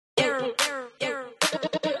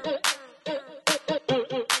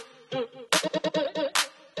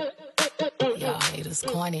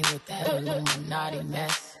corny with that Illuminati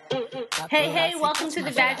mess. Hey, welcome to the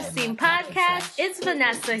VagEsteem podcast. It's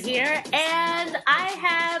Vanessa here, and I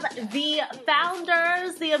have the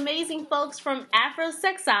founders, the amazing folks from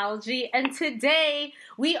Afrosexology, and today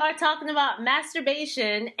we are talking about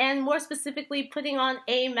masturbation, and more specifically, putting on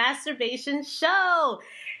a masturbation show.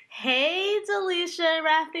 Hey, Delisha and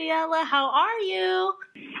Rafaela, how are you?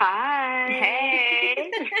 Hi.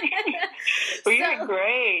 Hey. We're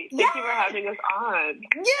great. Thank you for having us on.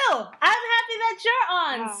 I'm happy that you're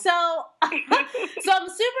on. Yeah. So I'm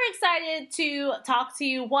super excited to talk to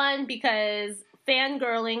you, one, because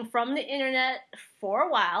fangirling from the internet for a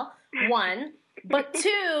while, one. But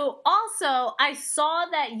two, also, I saw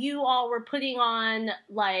that you all were putting on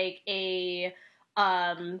like a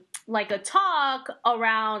talk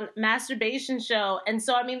around masturbation show. And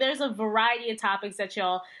so, I mean, there's a variety of topics that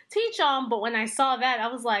y'all teach on, but when I saw that, I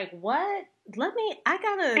was like, what? I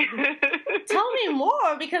gotta tell me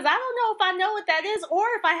more, because I don't know if I know what that is or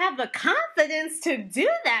if I have the confidence to do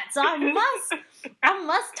that. So I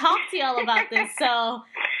must talk to y'all about this. So,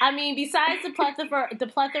 I mean, besides the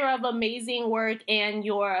plethora of amazing work and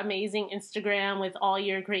your amazing Instagram with all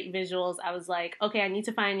your great visuals, I was like, okay, I need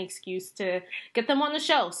to find an excuse to get them on the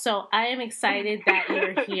show. So I am excited that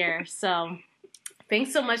you're here. So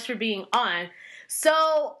thanks so much for being on.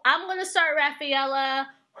 So I'm going to start, Rafaela.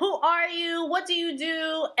 Who are you? What do you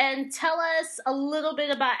do? And tell us a little bit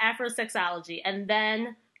about Afrosexology, and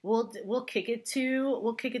then we'll kick it to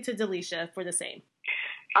Delisha for the same.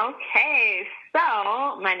 Okay,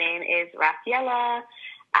 so my name is Rafaela.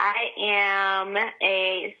 I am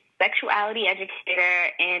a sexuality educator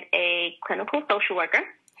and a clinical social worker.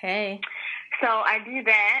 Hey. So I do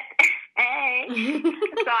that. Hey.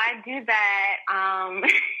 So I do that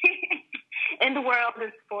in the world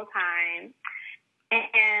is full time.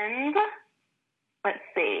 And let's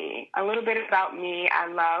see, a little bit about me. I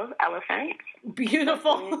love elephants.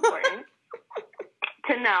 Beautiful. That's really important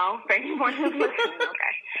to know for anyone who's listening.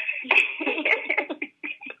 Okay.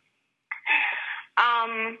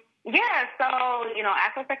 So,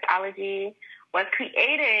 Afrosexology was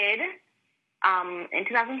created in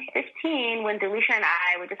 2015 when Delisha and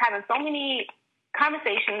I were just having so many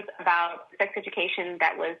conversations about sex education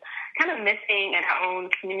that was kind of missing in our own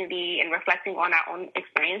community and reflecting on our own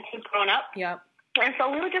experiences growing up. Yep. And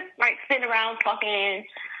so we were just sitting around talking,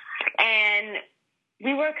 and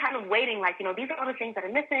we were kind of waiting, these are all the things that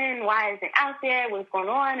are missing. Why isn't it out there? What's going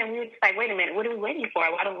on? And we were just like, wait a minute, what are we waiting for?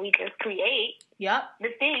 Why don't we just create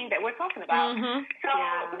the thing that we're talking about? Mm-hmm. So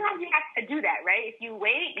sometimes you have to do that, right? If you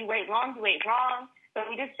wait long, you wait wrong. So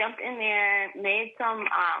we just jumped in there, made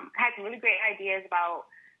had some really great ideas about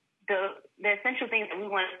the essential things that we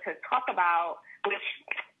wanted to talk about, which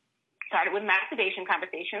started with masturbation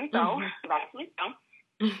conversations. So, rightfully so.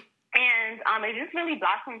 And it just really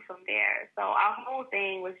blossomed from there. So our whole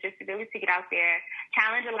thing was just to really get out there,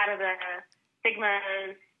 challenge a lot of the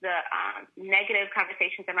stigmas, the negative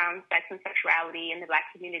conversations around sex and sexuality in the Black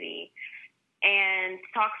community, and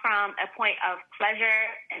talk from a point of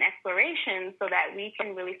pleasure and exploration so that we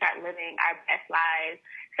can really start living our best lives,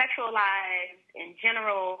 sexual lives in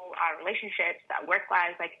general, our relationships, our work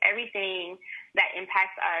lives, like everything that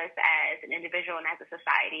impacts us as an individual and as a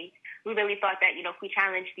society. We really thought that, if we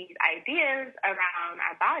challenge these ideas around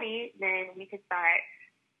our body, then we could start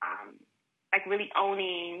really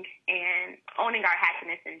owning our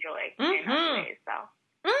happiness and joy in other ways. So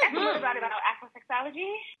that's a little bit about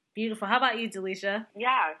Afrosexology. Beautiful. How about you, Delisha?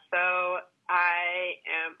 Yeah, so I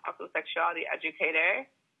am also a sexuality educator.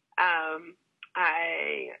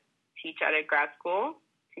 I teach at a grad school,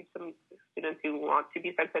 teach some students who want to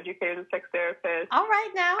be sex educators and sex therapists. All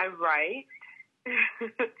right now. I write.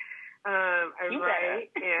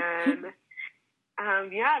 And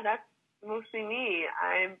that's mostly me.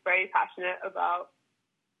 I'm very passionate about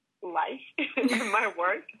life and my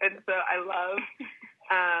work, and so I love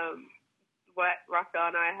what Rafael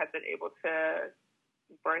and I have been able to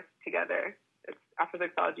birth together.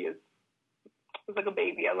 Afrosexology is like a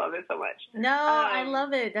baby. I love it so much. No, I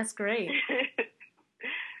love it. That's great.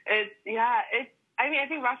 I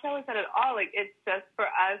think Rafael said it all. It's just for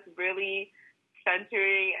us really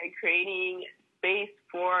centering and creating space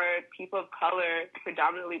for people of color,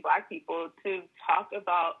 predominantly Black people, to talk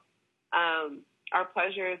about our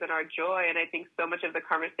pleasures and our joy. And I think so much of the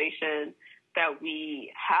conversation that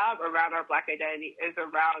we have around our Black identity is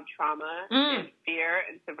around trauma and fear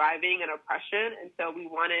and surviving and oppression. And so we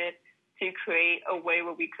wanted to create a way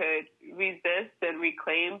where we could resist and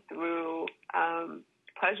reclaim through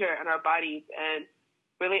pleasure in our bodies and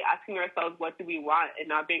really asking ourselves, what do we want, and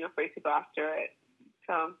not being afraid to go after it.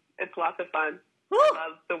 So it's lots of fun. I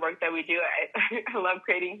love the work that we do. I love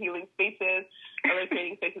creating healing spaces. I love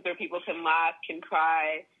creating spaces where people can laugh, can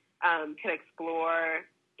cry, can explore,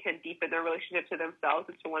 can deepen their relationship to themselves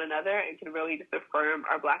and to one another, and can really just affirm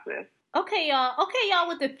our Blackness. Okay, y'all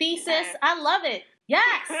with the thesis. I love it.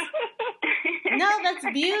 Yes. No, that's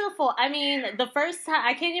beautiful. I mean, the first time,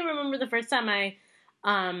 I can't even remember the first time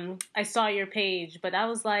I saw your page, but I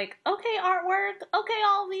was like, okay, artwork, okay,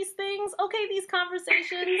 all these things, okay, these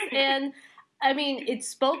conversations. And I mean, it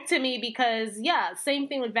spoke to me because, yeah, same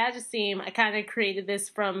thing with VagEsteem. I kind of created this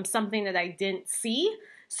from something that I didn't see.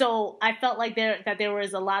 So I felt like there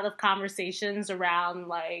was a lot of conversations around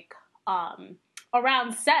like,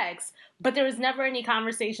 around sex, but there was never any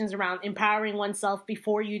conversations around empowering oneself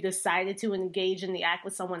before you decided to engage in the act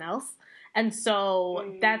with someone else. And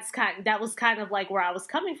so that was kind of like where I was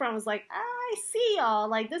coming from. I was like, I see y'all,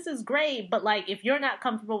 like, this is great. But like, if you're not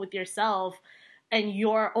comfortable with yourself and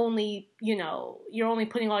you're only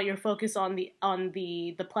putting all your focus on the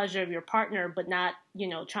pleasure of your partner, but not,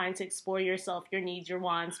 trying to explore yourself, your needs, your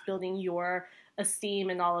wants, building your esteem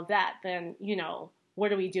and all of that, then,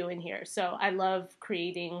 what are we doing here? So I love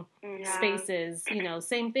creating spaces,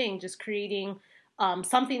 same thing, just creating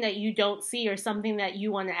something that you don't see or something that you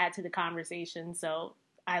want to add to the conversation. So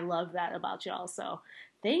I love that about y'all. So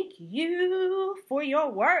thank you for your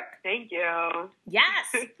work. Thank you.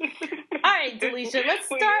 Yes. All right, Delisha, let's start.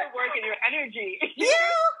 For your work and your energy. You.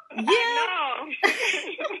 I know.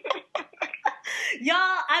 Y'all,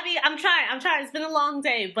 I mean, I'm trying. It's been a long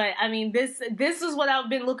day, but I mean, this is what I've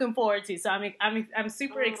been looking forward to. So I'm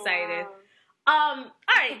super excited. All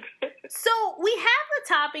right. So we have a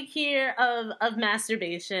topic here of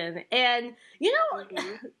masturbation, and we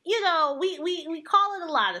call it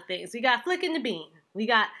a lot of things. We got flicking the bean. We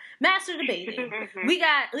got masturbating. we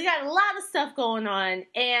got a lot of stuff going on,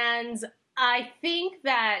 and I think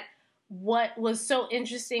that what was so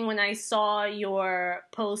interesting when I saw your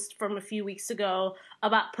post from a few weeks ago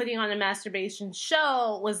about putting on a masturbation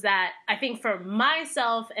show was that I think for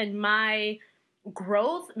myself and my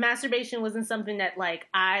growth, masturbation wasn't something that like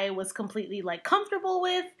I was completely like comfortable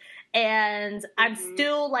with, and I'm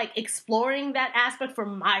still like exploring that aspect for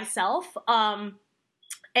myself.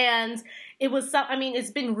 And it was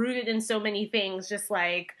it's been rooted in so many things, just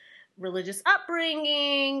like religious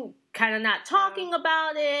upbringing, kind of not talking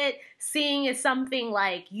about it, seeing it something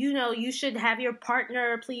like, you should have your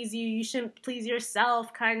partner please you, you shouldn't please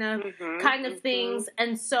yourself, kind of things.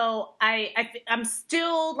 And so I'm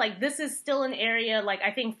still like, this is still an area, like,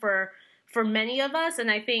 I think for many of us, and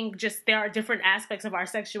I think just there are different aspects of our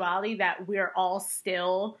sexuality that we're all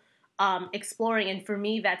still exploring, and for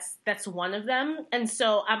me that's one of them. And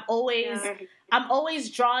so I'm always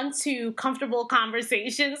drawn to comfortable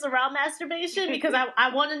conversations around masturbation because I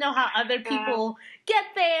want to know how other people get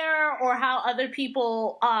there, or how other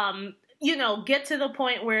people get to the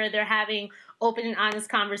point where they're having open and honest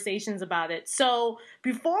conversations about it. So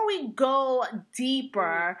before we go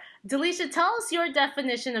deeper, Delisha, tell us your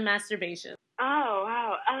definition of masturbation. Oh,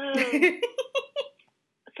 wow.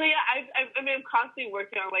 So yeah, I'm constantly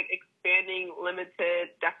working on like expanding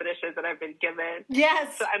limited definitions that I've been given.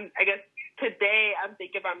 Yes. So I guess today I'm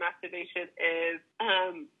thinking about masturbation is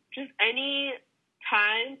just any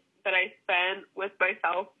time that I spend with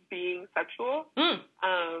myself being sexual.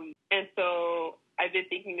 And so I've been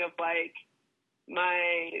thinking of like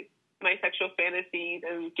my sexual fantasies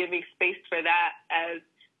and giving space for that as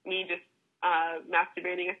me just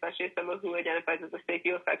masturbating, especially as someone who identifies as a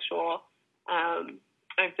sapiosexual.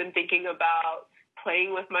 I've been thinking about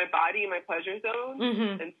playing with my body in my pleasure zone,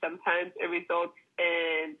 and sometimes it results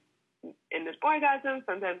in this orgasm.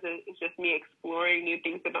 Sometimes it's just me exploring new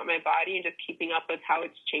things about my body and just keeping up with how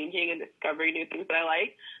it's changing and discovering new things that I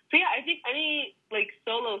like. So yeah, I think any like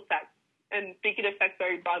solo sex and thinking of sex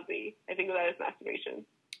very broadly, I think of that as masturbation.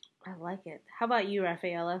 I like it. How about you,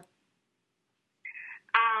 Rafaela?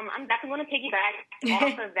 I'm definitely going to piggyback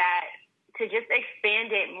off of that to just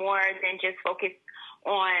expand it more than just focus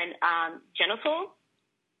on genitals,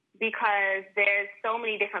 because there's so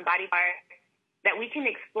many different body parts that we can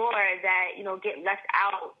explore that, get left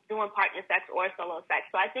out doing partner sex or solo sex.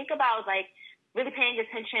 So I think about like really paying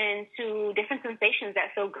attention to different sensations that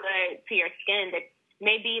feel good to your skin, that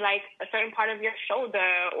may be like a certain part of your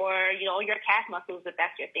shoulder or, your calf muscles, if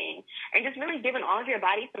that's your thing. And just really giving all of your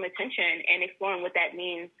body some attention and exploring what that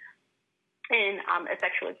means in a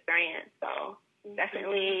sexual experience. So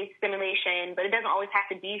definitely stimulation, but it doesn't always have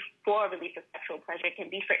to be for release of sexual pleasure. It can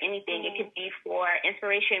be for anything. It could be for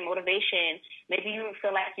inspiration, motivation. Maybe you feel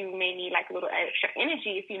like you may need like a little extra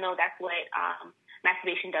energy if that's what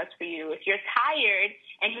masturbation does for you. If you're tired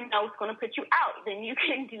and you know it's going to put you out, then you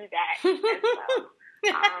can do that as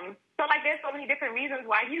well. So, like, there's so many different reasons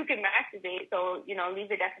why you can masturbate. So, you know, leave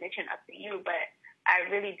the definition up to you. But I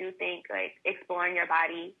really do think, like, exploring your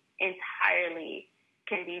body entirely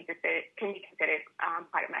can be considered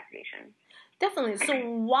part of masturbation. Definitely. So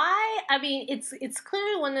why, I mean, it's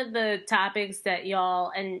clearly one of the topics that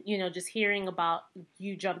y'all, and, you know, just hearing about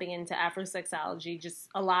you jumping into Afrosexology, just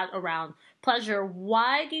a lot around pleasure.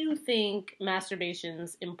 Why do you think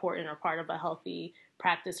masturbation's important or part of a healthy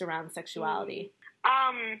practice around sexuality?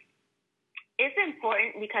 It's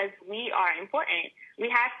important because we are important.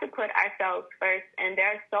 We have to put ourselves first, and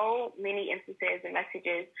there are so many instances and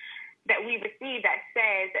messages that we receive that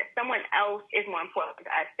says that someone else is more important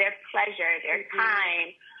to us. Their pleasure, their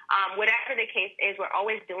time, whatever the case is, we're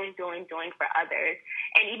always doing for others.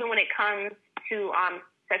 And even when it comes to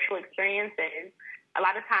sexual experiences, a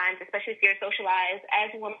lot of times, especially if you're socialized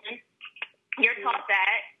as a woman, you're taught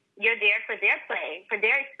that you're there for their play, for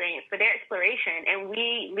their experience, for their exploration, and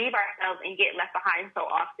we leave ourselves and get left behind so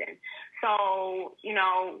often. So, you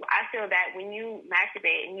know, I feel that when you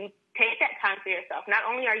masturbate and you take that time for yourself, not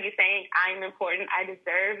only are you saying, I'm important, I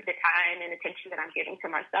deserve the time and attention that I'm giving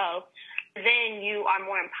to myself, then you are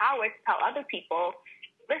more empowered to tell other people,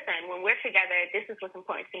 listen, when we're together, this is what's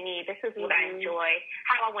important to me. This is what I enjoy,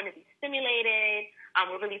 how I want to be stimulated,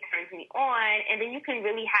 what really turns me on. And then you can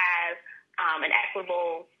really have an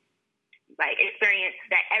equitable experience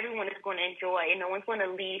that everyone is going to enjoy, and no one's going to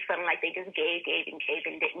leave feeling like they just gave and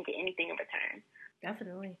didn't get anything in return.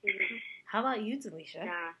 Definitely. How about you, Delisha?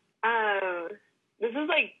 Yeah. This is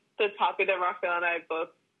like the topic that Raphael and I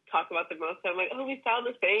both talk about the most. I'm like, oh, we sound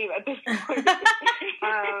the same at this point. So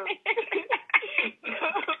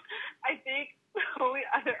I think the only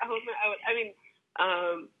other element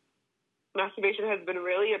masturbation has been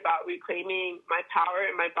really about reclaiming my power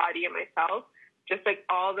in my body and myself. Just like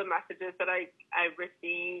all the messages that I've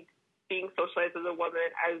received being socialized as a woman,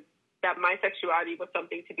 as that my sexuality was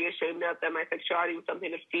something to be ashamed of, that my sexuality was something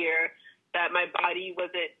to fear, that my body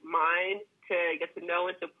wasn't mine to get to know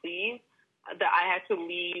and to please, that I had to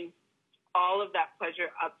leave all of that pleasure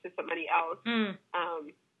up to somebody else.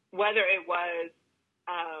 Whether it was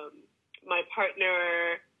my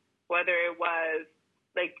partner, whether it was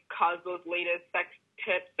like Cosmo's latest sex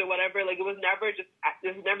tips or whatever, like there's never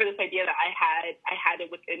this idea that I had it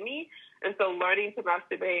within me. And so learning to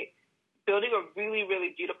masturbate, building a really,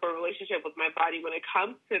 really beautiful relationship with my body when it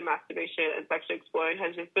comes to masturbation and sexually exploring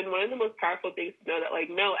has just been one of the most powerful things to know that, like,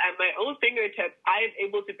 no, at my own fingertips, I am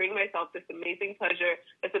able to bring myself this amazing pleasure,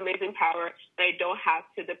 this amazing power, and I don't have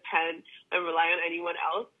to depend and rely on anyone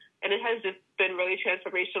else. And it has just been really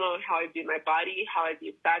transformational in how I view my body, how I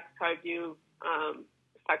view sex, how I view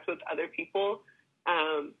sex with other people.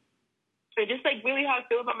 And just like really how I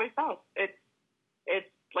feel about myself. It's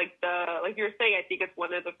like you were saying, I think it's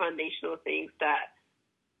one of the foundational things that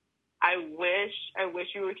I wish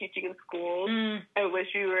we were teaching in schools. I wish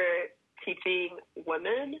we were teaching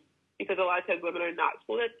women, because a lot of times women are not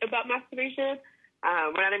told about masturbation.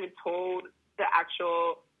 We're not even told the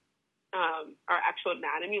actual our actual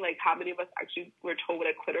anatomy, like how many of us actually were told what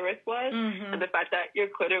a clitoris was, and the fact that your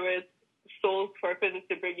clitoris soul's purpose is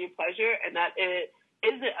to bring you pleasure, and that it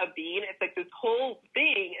isn't a bean. It's like this whole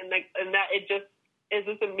thing, and that it just is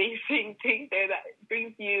this amazing thing there that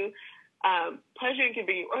brings you pleasure and can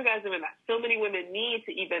bring you orgasm, and that so many women need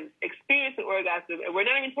to even experience an orgasm, and we're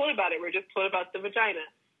not even told about it. We're just told about the vagina,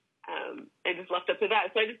 and just left up to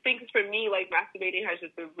that. So I just think for me, like, masturbating has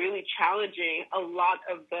just been really challenging a lot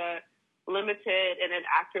of the limited and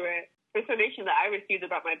inaccurate information that I received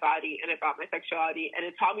about my body and about my sexuality, and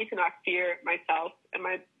it taught me to not fear myself and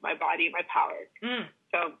my body and my power.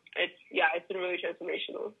 So it's been really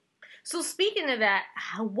transformational. So speaking of that,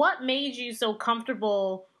 what made you so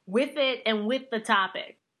comfortable with it and with the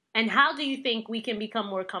topic? And how do you think we can become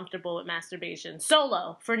more comfortable with masturbation?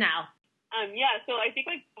 Solo, for now. So I think,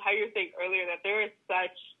 like how you were saying earlier, that there is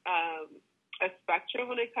such a spectrum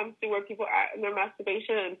when it comes to where people are in their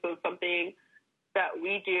masturbation. And so something that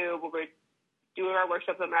we do when we're doing our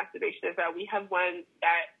workshops on masturbation is that we have one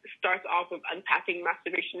that starts off with unpacking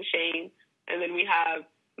masturbation shame, and then we have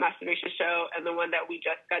masturbation show, and the one that we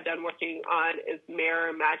just got done working on is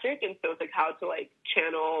mirror magic, and so it's like how to like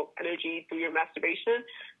channel energy through your masturbation.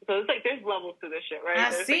 So it's like there's levels to this shit,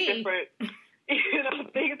 right? There's like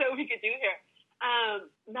different things that we could do here.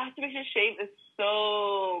 Masturbation shame is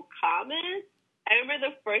so common. I remember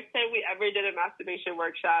the first time we ever did a masturbation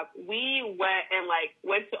workshop, we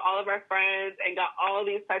went to all of our friends and got all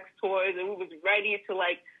these sex toys, and we was ready to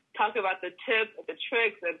like talk about the tips and the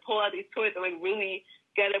tricks and pull out these toys and like really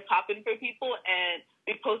get it popping for people. And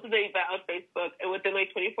we posted the event on Facebook, and within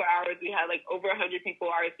like 24 hours, we had like over 100 people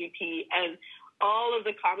RSVP, and all of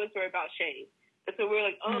the comments were about shame. And so we're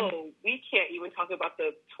like, we can't even talk about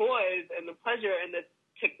the toys and the pleasure and the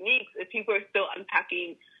techniques if people are still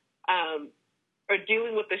unpacking or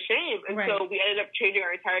dealing with the shame. And so we ended up changing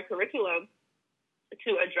our entire curriculum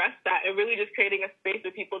to address that, and really just creating a space for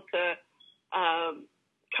people to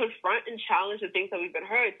confront and challenge the things that we've been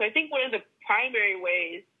heard. So I think one of the primary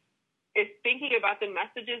ways is thinking about the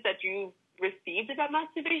messages that you've received about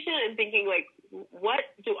masturbation and thinking, like,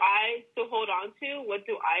 what do I still hold on to? What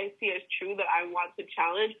do I see as true that I want to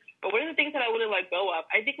challenge? But what are the things that I want to let go of?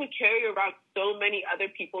 I think we carry around so many other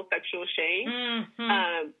people's sexual shame.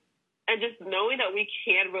 And just knowing that we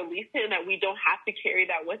can release it and that we don't have to carry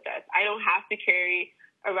that with us. I don't have to carry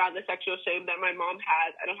around the sexual shame that my mom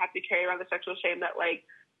has. I don't have to carry around the sexual shame that, like,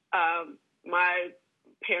 my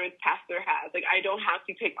parents' pastor has. Like, I don't have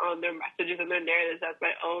to take on their messages and their narratives as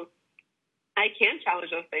my own. I can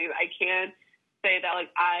challenge those things. I can say that,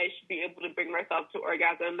 like, I should be able to bring myself to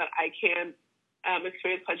orgasm, that I can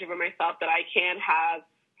experience pleasure for myself, that I can have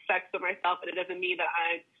sex with myself, and it doesn't mean that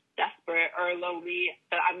I'm desperate or lonely,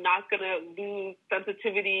 that I'm not going to lose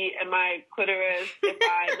sensitivity in my clitoris if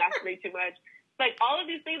I masturbate too much. Like, all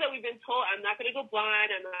of these things that we've been told, I'm not going to go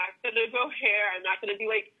blind, I'm not going to grow hair, I'm not going to be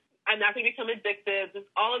like, I'm not going to become addicted. Just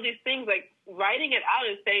all of these things, like, writing it out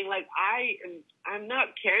and saying, like, I'm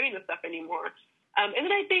not carrying this stuff anymore. And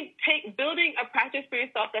then I think building a practice for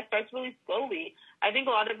yourself that starts really slowly. I think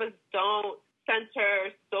a lot of us don't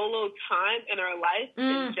center solo time in our life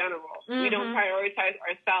in general. We don't prioritize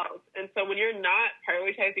ourselves. And so when you're not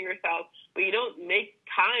prioritizing yourself, when you don't make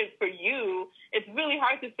time for you, it's really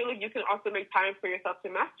hard to feel like you can also make time for yourself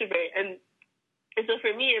to masturbate. And so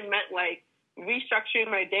for me, it meant, like,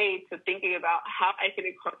 restructuring my day to thinking about how I can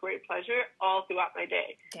incorporate pleasure all throughout my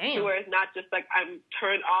day. So where it's not just like I'm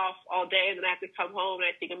turned off all day and then I have to come home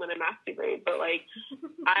and I think I'm going to masturbate, but, like,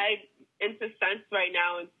 I'm into scents right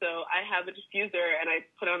now, and so I have a diffuser and I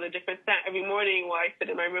put on a different scent every morning while I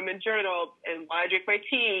sit in my room and journal, and while I drink my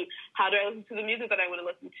tea. How do I listen to the music that I want to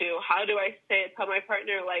listen to? How do I tell my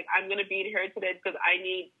partner, like, I'm going to be here today because I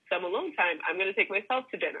need some alone time. I'm going to take myself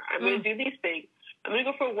to dinner. I'm going to do these things. I'm going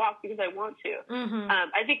to go for a walk because I want to.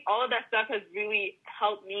 I think all of that stuff has really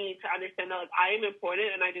helped me to understand that, like, I am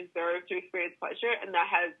important and I deserve to experience pleasure, and that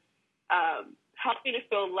has helped me to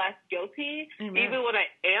feel less guilty, even when I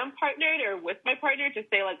am partnered or with my partner, to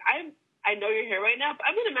say, like, I know you're here right now, but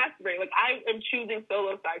I'm going to masturbate. Like, I am choosing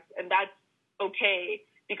solo sex, and that's okay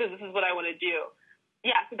because this is what I want to do.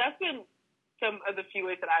 Yeah, so that's been some of the few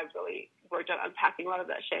ways that I've really worked on unpacking a lot of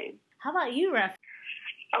that shame. How about you, Ref?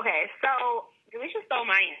 Okay, so Delisha stole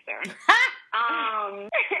my answer.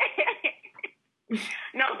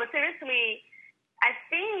 No, but seriously, I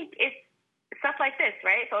think it's stuff like this,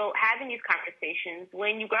 right? So having these conversations,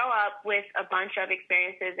 when you grow up with a bunch of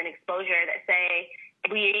experiences and exposure that say,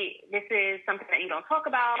 this is something that you don't talk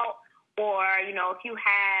about, or, you know, if you've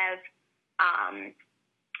had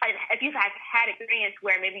experience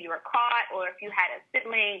where maybe you were caught, or if you had a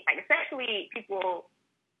sibling, like, especially people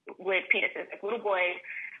with penises, like little boys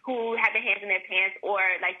who had their hands in their pants, or,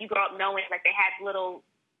 like, you grow up knowing, like, they had little,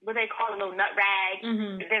 what they call a little nut rag,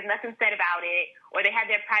 there's nothing said about it, or they have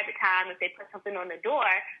their private time if they put something on the door,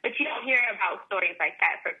 but you don't hear about stories like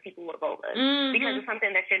that for people with vulvas because it's something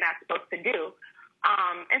that you're not supposed to do.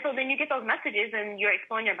 And so then you get those messages and you're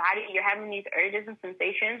exploring your body, you're having these urges and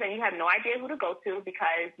sensations, and you have no idea who to go to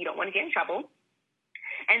because you don't want to get in trouble.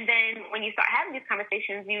 And then when you start having these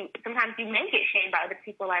conversations, sometimes you may get shamed by other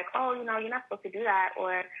people, like, oh, you know, you're not supposed to do that,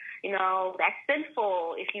 or, you know, that's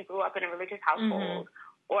sinful if you grew up in a religious household.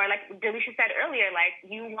 Or, like Delisha said earlier, like,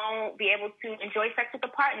 you won't be able to enjoy sex with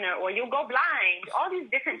a partner, or you'll go blind. All these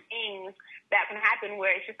different things that can happen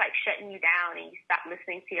where it's just, like, shutting you down and you stop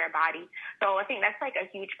listening to your body. So I think that's, like, a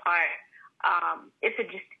huge part, is to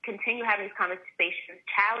just continue having these conversations,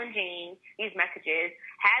 challenging these messages,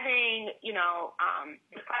 having, you know,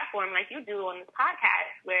 the platform like you do on this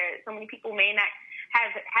podcast where so many people may not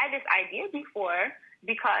have had this idea before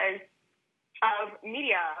because of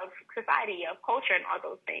media, of society, of culture, and all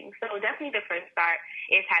those things. So definitely the first start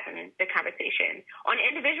is having the conversation. On an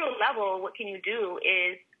individual level, what can you do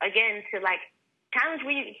is, again, to, like, challenge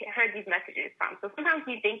where you heard these messages from. So sometimes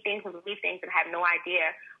we think things and believe things and have no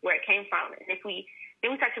idea where it came from. And then we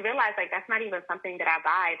start to realize, like, that's not even something that I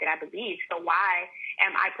buy, that I believe. So why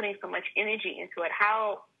am I putting so much energy into it?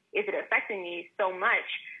 How is it affecting me so much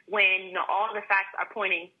when, you know, all the facts are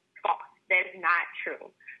pointing false? That is not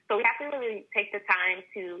true. So we have to really take the time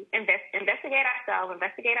to investigate ourselves,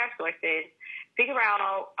 investigate our sources, figure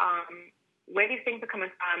out where these things are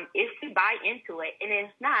coming from, if we buy into it, and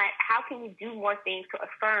if not, how can we do more things to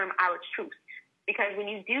affirm our truth? Because when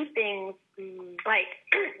you do things like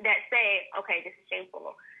that say, okay, this is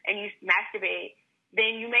shameful, and you masturbate,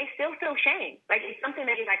 then you may still feel shame. Like, it's something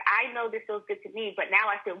that you're like, I know this feels good to me, but now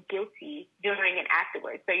I feel guilty during and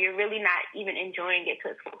afterwards. So you're really not even enjoying it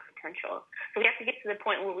to its full potential. So we have to get to the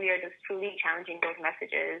point where we are just truly challenging those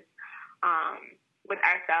messages with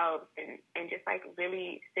ourselves and just, like,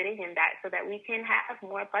 really sitting in that so that we can have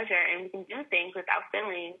more pleasure and we can do things without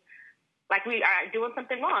feeling like we are doing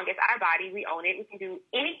something wrong. It's our body. We own it. We can do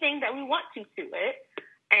anything that we want to it.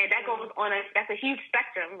 And that goes on that's a huge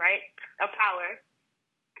spectrum, right, of power.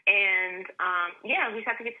 And, we just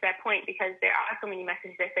have to get to that point because there are so many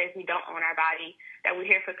messages that says we don't own our body, that we're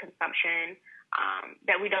here for consumption,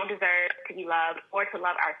 that we don't deserve to be loved or to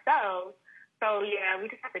love ourselves. So, we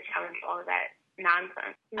just have to challenge all of that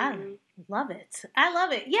nonsense. I love it. I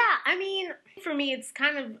love it. Yeah, I mean, for me, it's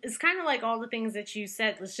kind of like all the things that you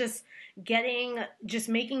said. It's just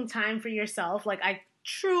making time for yourself. Like, I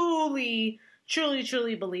truly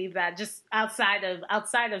believe that, just outside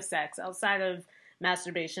of sex, outside of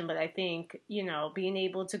masturbation. But I think, being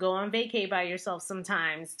able to go on vacay by yourself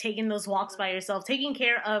sometimes, taking those walks by yourself, taking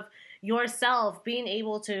care of yourself, being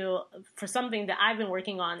able to, for something that I've been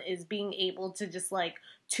working on, is being able to just, like,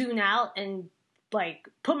 tune out and, like,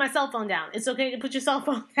 put my cell phone down. It's okay to put your cell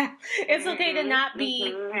phone down. It's okay to not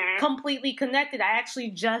be completely connected. I actually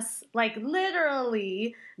just, like,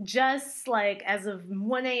 literally just, like, as of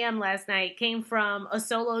 1 a.m. last night, came from a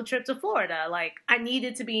solo trip to Florida. Like, I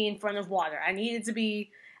needed to be in front of water. I needed to be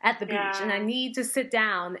at the beach, and I need to sit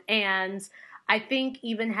down. And I think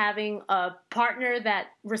even having a partner that,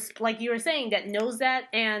 like you were saying, that knows that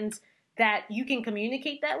and that you can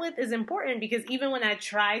communicate that with is important, because even when I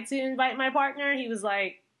tried to invite my partner, he was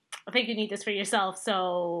like, I think you need this for yourself,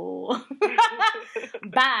 so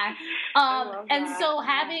bye. And so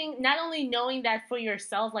having, not only knowing that for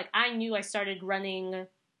yourself, like, I knew I started running,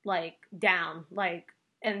 like, down, like,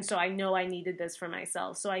 and so I know I needed this for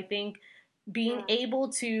myself. So I think being able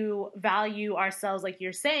to value ourselves, like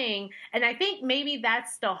you're saying, and I think maybe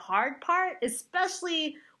that's the hard part,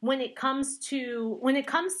 especially when it comes to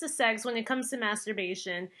sex, when it comes to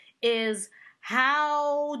masturbation, is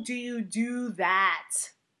how do you do that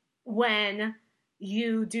when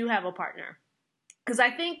you do have a partner? Because I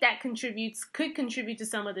think that could contribute to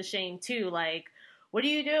some of the shame too. Like, what are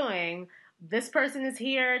you doing? This person is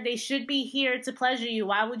here. They should be here to pleasure you.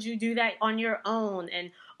 Why would you do that on your own? And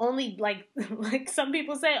only, like some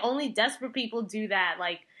people say, only desperate people do that.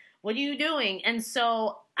 Like, what are you doing? And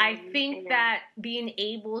so I think that being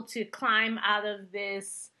able to climb out of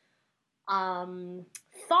this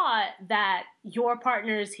thought that your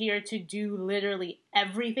partner is here to do literally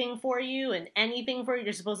everything for you and anything for you,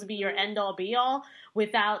 they're supposed to be your end-all be-all,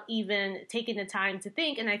 without even taking the time to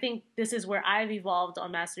think. And I think this is where I've evolved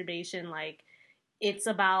on masturbation. Like, it's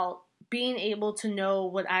about being able to know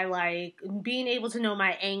what I like, being able to know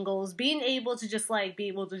my angles, being able to just, like, be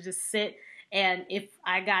able to just sit, and if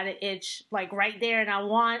I got an itch, like, right there, and I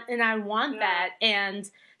want that, and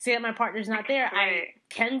say that my partner's not there, I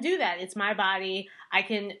can do that. It's my body. I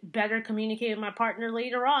can better communicate with my partner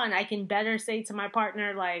later on. I can better say to my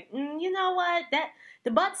partner, like, you know what, that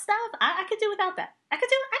the butt stuff, I could do without that. I could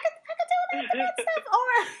do without the butt stuff,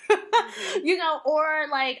 or or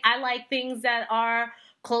like, I like things that are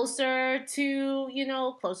closer to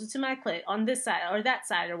my clit on this side or that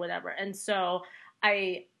side or whatever. And so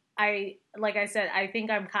I like I said, I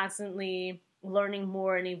think I'm constantly learning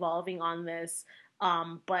more and evolving on this.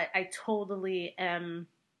 But I totally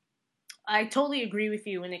agree with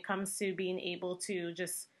you when it comes to being able to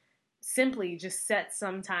just simply just set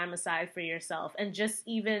some time aside for yourself. And just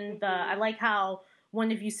even I like how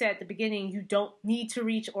one of you said at the beginning, you don't need to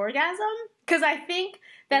reach orgasm. Because I think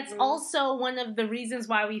that's also one of the reasons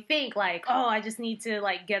why we think, like, oh, I just need to,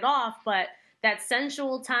 like, get off. But that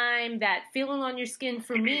sensual time, that feeling on your skin,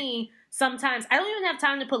 for me, sometimes I don't even have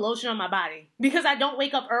time to put lotion on my body because I don't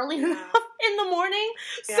wake up early enough in the morning.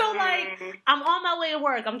 So, like, I'm on my way to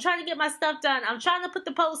work. I'm trying to get my stuff done. I'm trying to put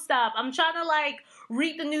the post up. I'm trying to, like,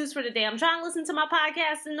 read the news for the day. I'm trying to listen to my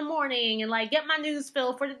podcast in the morning and, like, get my news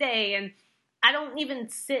filled for the day. And I don't even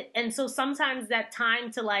sit. And so sometimes that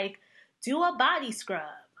time to, like, do a body scrub,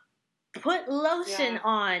 put lotion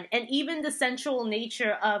on, and even the sensual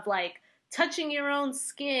nature of, like, touching your own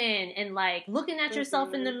skin and, like, looking at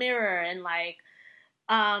yourself in the mirror and, like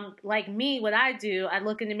me, what I do, I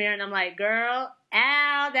look in the mirror and I'm like, girl,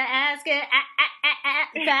 ow, the ass get,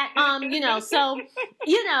 that, so,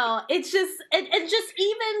 it's just, it's just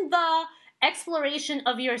even exploration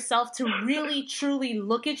of yourself to really truly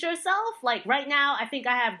look at yourself. Like right now, I think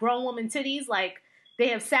I have grown woman titties, like they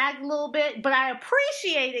have sagged a little bit, but I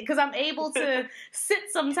appreciate it because I'm able to sit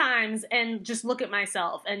sometimes and just look at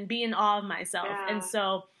myself and be in awe of myself. Yeah. And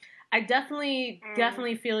so I definitely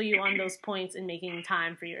feel you on those points in making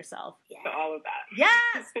time for yourself. Yeah. So all of that.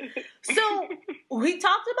 Yes. So we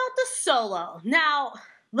talked about the solo. Now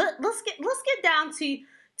let's get down to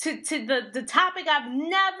the topic I've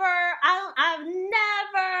never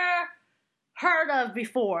heard of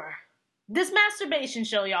before. This masturbation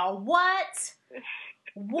show, y'all. What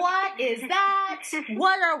is that?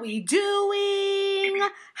 What are we doing?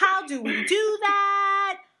 How do we do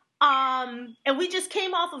that? And we just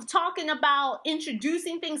came off of talking about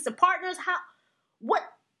introducing things to partners.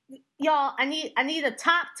 Y'all, I need a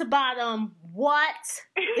top to bottom. What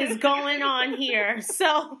is going on here?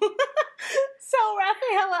 So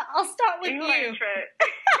Rafaela, I'll start with you.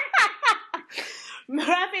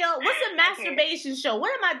 Rafaela, what's a masturbation show?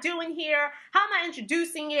 What am I doing here? How am I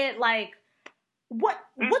introducing it? Like, what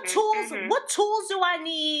tools do I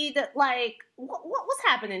need? Like, what's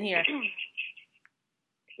happening here?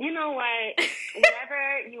 You know what?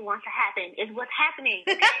 Whatever you want to happen is what's happening.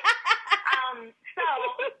 Okay?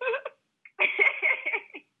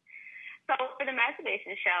 So for the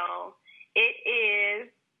masturbation show, it is,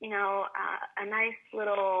 a nice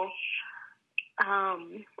little,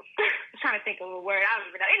 I'm trying to think of a word. I don't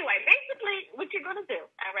even know. Anyway, basically what you're going to do,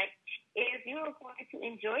 all right, is you're going to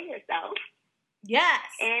enjoy yourself. Yes.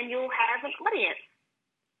 And you'll have an audience.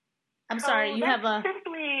 I'm sorry, you have a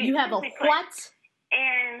what?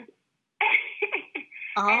 And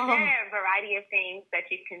and there are a variety of things that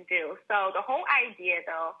you can do. So the whole idea,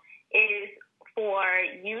 though, is for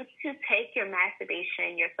you to take your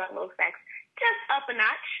masturbation, your solo sex, just up a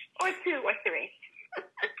notch, or 2 or 3,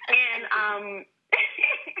 and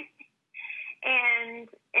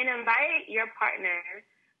and invite your partner,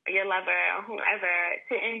 or your lover, or whoever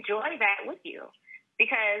to enjoy that with you.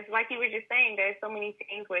 Because, like you were just saying, there's so many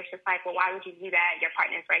things where it's just like, well, why would you do that? Your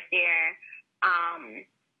partner's right there.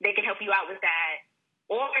 They can help you out with that.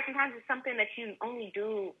 Or sometimes it's something that you only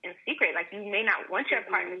do in secret. Like, you may not want your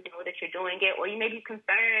partner to know that you're doing it, or you may be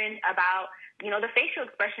concerned about, the facial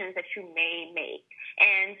expressions that you may make.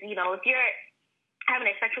 And, if you're having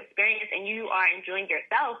a sexual experience and you are enjoying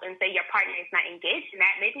yourself and say your partner is not engaged in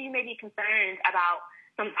that, maybe you may be concerned about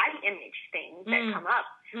some body image things that come up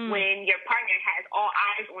when your partner has all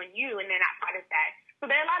eyes on you and they're not part of that. So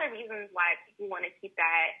there are a lot of reasons why people want to keep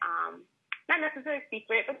that not necessarily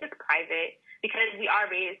secret, but just private, because we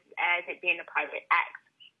are raised as it being a private act.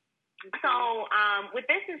 So with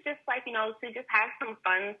this, it's just like, to just have some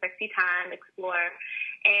fun, sexy time, explore,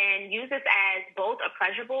 and use this as both a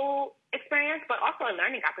pleasurable experience, but also a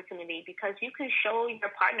learning opportunity, because you can show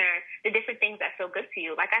your partner the different things that feel good to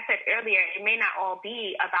you. Like I said earlier, it may not all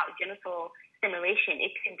be about genital stimulation.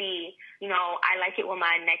 It could be, I like it when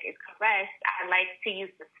my neck is caressed. I like to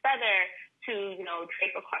use this feather to,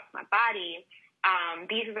 drape across my body.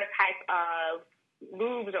 These are the type of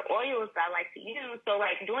lubes or oils that I like to use. So,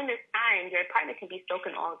 like, during this time, your partner can be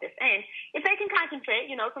soaking all of this in. If they can concentrate,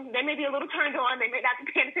 they may be a little turned on. They may not be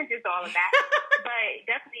paying attention to all of that. But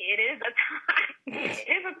definitely, it is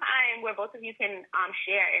a time where both of you can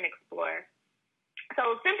share and explore.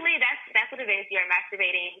 So simply, that's what it is. You're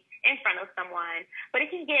masturbating in front of someone, but it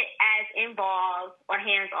can get as involved or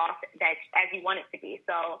hands off as you want it to be.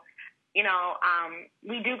 So,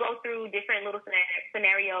 we do go through different little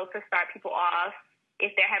scenarios to start people off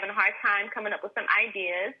if they're having a hard time coming up with some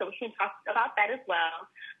ideas. So we can talk about that as well.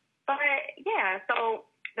 But yeah, so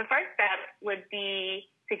the first step would be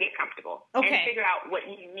to get comfortable and figure out what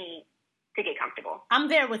you need to get comfortable. I'm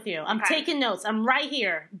there with you. I'm taking notes. I'm right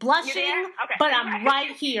here. Blushing, but I'm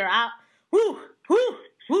right here.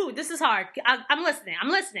 This is hard. I'm listening.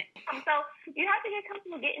 So you have to get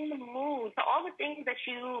comfortable, get in the mood. So all the things that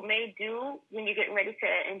you may do when you're getting ready to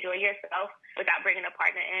enjoy yourself without bringing a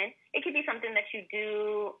partner in, it could be something that you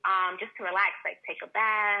do just to relax, like take a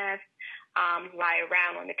bath, lie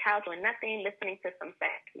around on the couch doing nothing, listening to some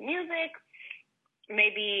sexy music,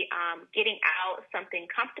 maybe getting out something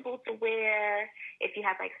comfortable to wear, if you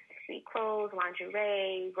have like sexy clothes,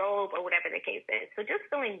 lingerie, robe, or whatever the case is. So just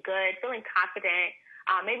feeling good, feeling confident.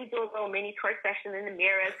 Maybe do a little mini twerk session in the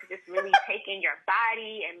mirror to just really take in your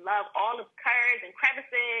body and love all of the curves and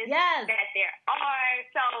crevices that there are.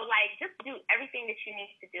 So, like, just do everything that you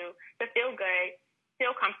need to do to feel good,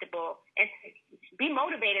 feel comfortable, and to be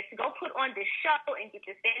motivated to go put on this show and get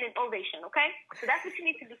your standing ovation, okay? So that's what you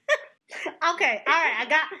need to do. Okay, all right.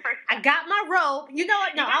 I got my robe. You know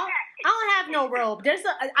what? No, I don't have no robe.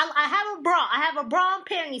 I have a bra. I have a bra and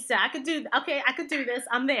panty set. I could do this.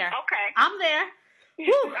 I'm there. Okay. I'm there.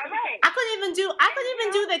 Woo. All right. I couldn't even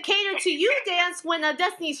do the Cater to You dance when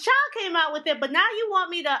Destiny's Child came out with it, but now you want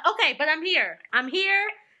me to, okay, but I'm here.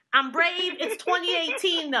 I'm brave. It's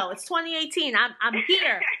 2018 though. It's 2018. I'm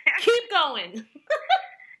here. Keep going.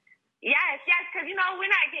 Yes, because we're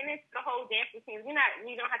not getting into the whole dance routines. We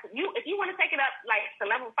don't have to. If you want to take it up like to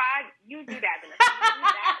level 5, you do that. Vanessa. You do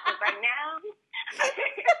that. But right now,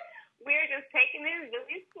 we're just taking it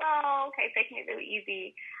really slow. Okay, taking it really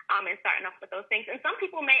easy, and starting off with those things. And some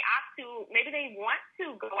people may opt to. Maybe they want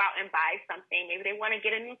to go out and buy something. Maybe they want to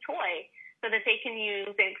get a new toy so that they can use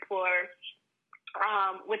and explore.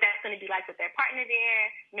 What that's going to be like with their partner there.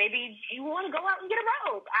 Maybe you want to go out and get a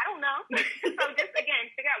robe. I don't know. So just,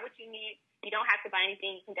 again, figure out what you need. You don't have to buy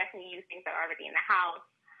anything. You can definitely use things that are already in the house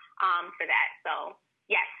for that. So,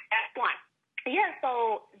 yes, that's one. Yeah,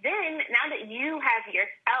 so then now that you have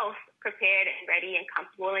yourself prepared and ready and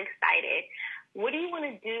comfortable and excited, what do you want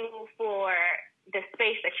to do for the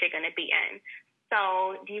space that you're going to be in?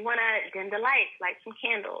 So do you want to dim the lights, light some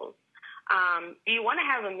candles? Do you want to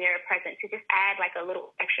have a mirror present to just add like a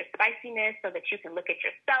little extra spiciness so that you can look at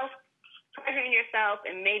yourself, pleasuring yourself,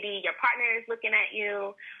 and maybe your partner is looking at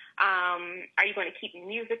you? Are you going to keep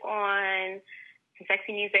music on, some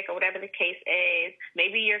sexy music or whatever the case is?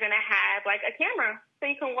 Maybe you're going to have like a camera so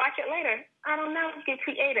you can watch it later. I don't know. Get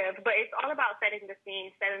creative. But it's all about setting the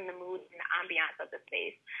scene, setting the mood and the ambiance of the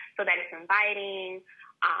space so that it's inviting,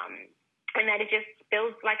 and that it just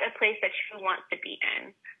feels like a place that you want to be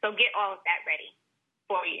in. So get all of that ready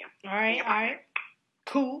for you. All right.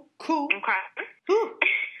 Cool. Okay.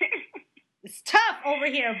 It's tough over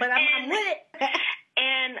here, but I'm with it.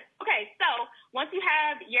 And, okay, so once you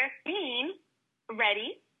have your scene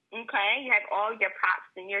ready, okay, you have all your props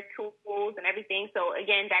and your tools and everything. So,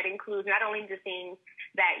 again, that includes not only the things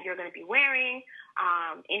that you're going to be wearing,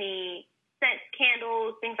 any scents,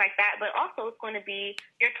 candles, things like that, but also it's going to be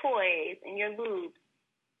your toys and your lubes,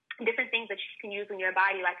 different things that you can use in your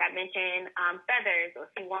body, like I mentioned, feathers, or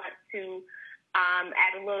if you want to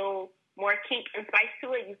add a little more kink and spice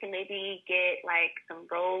to it, you can maybe get like some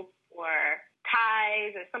ropes or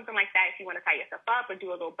ties or something like that if you want to tie yourself up, or do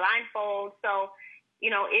a little blindfold. So,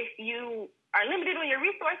 if you are limited on your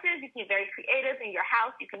resources, you can be very creative in your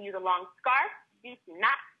house. You can use a long scarf, use some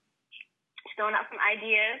knots, throwing out some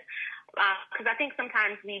ideas. Because I think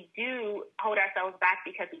sometimes we do hold ourselves back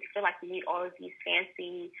because we feel like we need all of these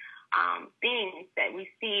fancy things that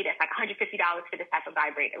we see that's like $150 for this type of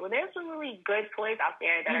vibrator. Well, there's some really good toys out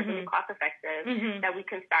there that are really cost effective that we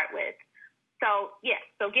can start with. So,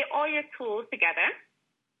 so get all your tools together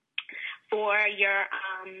for your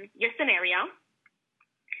scenario.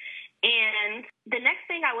 And the next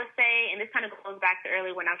thing I would say, and this kind of goes back to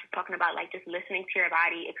earlier when I was just talking about like just listening to your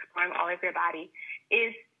body, exploring all of your body,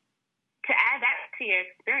 is to add that to your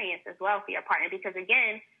experience as well for your partner, because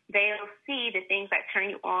again, they'll see the things that turn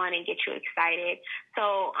you on and get you excited.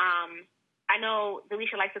 So I know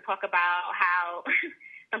Delisha likes to talk about how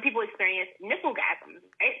some people experience nipplegasms,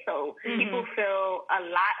 right? So people feel a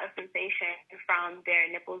lot of sensation from their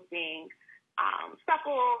nipples being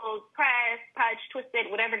suckled, pressed, touched,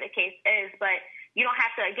 twisted, whatever the case is. But you don't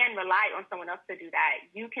have to, again, rely on someone else to do that.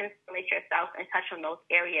 You can stimulate yourself and touch on those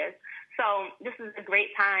areas. So this is a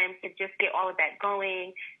great time to just get all of that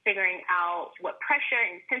going, figuring out what pressure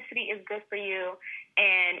and intensity is good for you,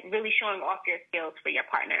 and really showing off your skills for your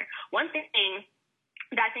partner. One thing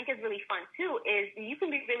that I think is really fun, too, is you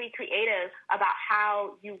can be really creative about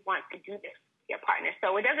how you want to do this with your partner.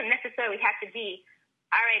 So it doesn't necessarily have to be,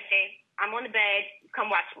 all right, babe, I'm on the bed,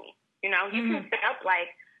 come watch me. You can set up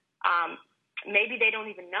like maybe they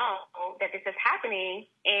don't even know that this is happening,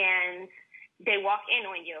 and they walk in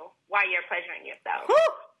on you while you're pleasuring yourself. Woo!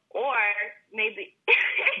 Or maybe,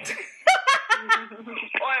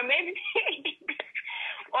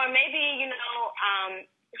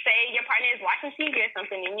 say your partner is watching TV or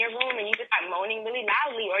something in your room, and you just start moaning really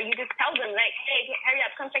loudly, or you just tell them like, hey, hurry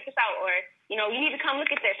up, come check this out, or, you need to come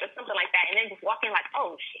look at this, or something like that, and then just walk in like,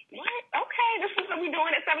 oh, shit, what? Okay, this is what we're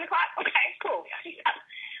doing at 7 o'clock? Okay, cool.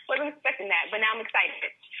 Wasn't expecting that, but now I'm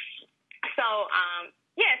excited. So,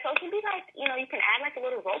 so it can be like, you can add like a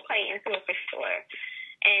little role play into it for sure,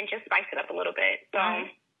 and just spice it up a little bit. So,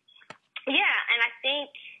 and I think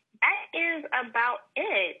that is about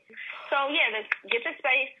it. So, get the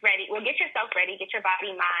space ready. Well, get yourself ready. Get your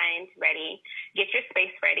body, mind ready. Get your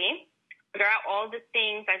space ready. Figure out all the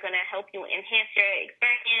things that are going to help you enhance your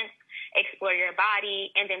experience, explore your body,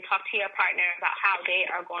 and then talk to your partner about how they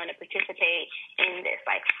are going to participate in this.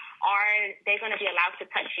 Like, are they going to be allowed to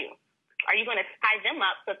touch you? Are you going to tie them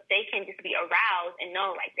up so that they can just be aroused and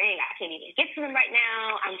know, like, dang, I can't even get to them right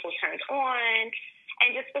now. I'm so turned on.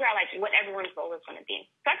 And just figure out, like, what everyone's role is going to be.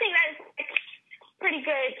 So I think that is like, pretty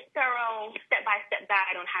good, thorough, step-by-step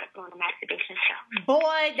guide on how to put on a masturbation show.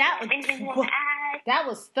 Boy, that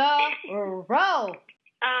was thorough.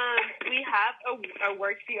 We have a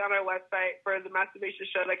worksheet on our website for the masturbation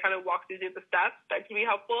show that kind of walks you through the steps. That can be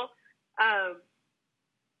helpful.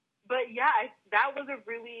 But yeah, that was a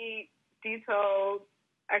really detailed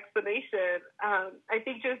explanation. I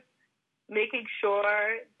think just making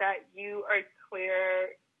sure that you are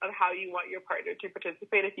clear on how you want your partner to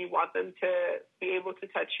participate. If you want them to be able to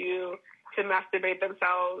touch you, to masturbate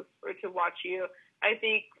themselves, or to watch you. I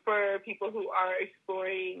think for people who are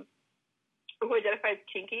exploring, who identify as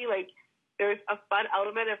kinky, like, there's a fun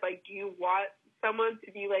element of, like, do you want someone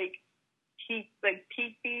to be, like,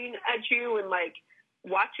 peeking at you and, like,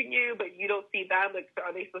 watching you, but you don't see them? Like, so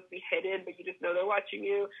are they supposed to be hidden, but you just know they're watching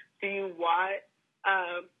you? Do you want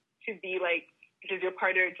to be, like, does your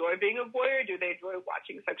partner enjoy being a voyeur? Do they enjoy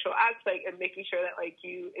watching sexual acts? Like, and making sure that, like,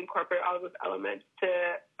 you incorporate all of those elements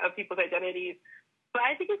of people's identities. But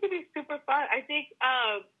I think it could be super fun. I think,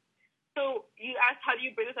 so you asked, how do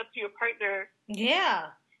you bring this up to your partner?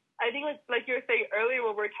 Yeah. I think, like you were saying earlier,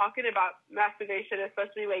 when we're talking about masturbation,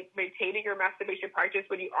 especially, like, maintaining your masturbation practice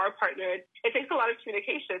when you are partnered, it takes a lot of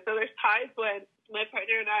communication. So there's times when my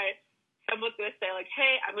partner and I, someone's going to say, like,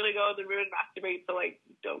 hey, I'm going to go in the room and masturbate, so, like,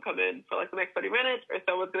 don't come in for, like, the next 30 minutes. Or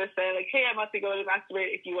someone's going to say, like, hey, I'm about to go in and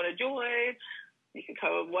masturbate. If you want to join, you can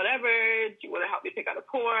come, whatever. Do you want to help me pick out a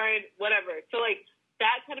porn? Whatever. So, like,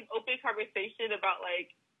 that kind of open conversation about,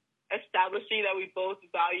 like, establishing that we both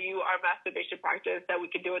value our masturbation practice, that we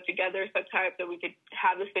could do it together sometimes, that we could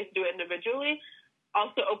have the space to do it individually,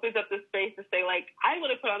 also opens up the space to say, like, I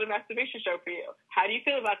want to put on a masturbation show for you. How do you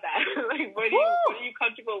feel about that? Like, what are you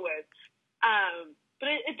comfortable with? But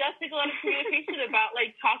it does take a lot of communication about,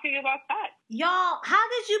 like, talking about sex. Y'all, how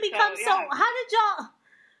did you become how did y'all...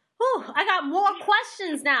 I got more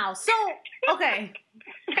questions now. So, okay.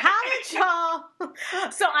 How did y'all...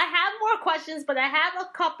 So, I have more questions, but I have a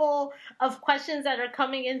couple of questions that are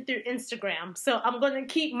coming in through Instagram. So, I'm going to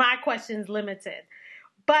keep my questions limited.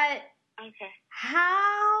 But... Okay.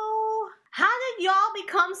 How did y'all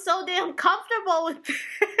become so damn comfortable with this?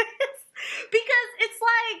 Because it's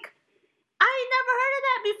like, I ain't never heard of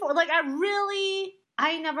that before. Like,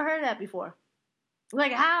 I ain't never heard of that before.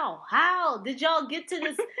 Like, how did y'all get to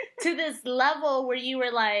this level where you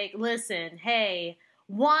were like, listen, hey,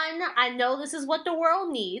 one, I know this is what the world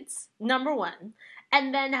needs, number one.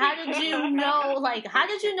 And then how did you know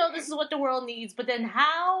this is what the world needs? But then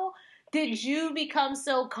how did you become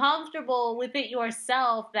so comfortable with it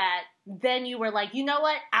yourself that then you were like, you know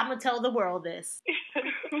what? I'm going to tell the world this.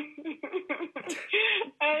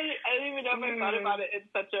 I don't even know if I thought about it in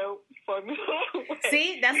such a formula way.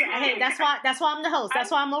 See? That's why I'm the host.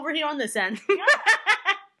 That's why I'm over here on this end. Yeah.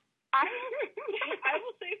 I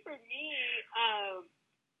will say for me,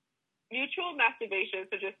 mutual masturbation,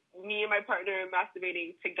 so just me and my partner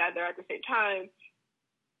masturbating together at the same time,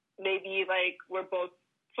 maybe, like, we're both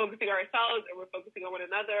focusing on ourselves, or we're focusing on one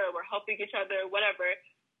another, or we're helping each other, whatever.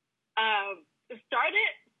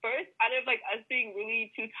 Started first out of, like, us being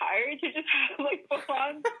really too tired to just have, like, full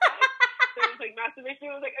on. So it was, like, masturbation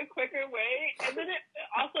was, like, a quicker way. And then it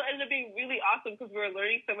also ended up being really awesome because we were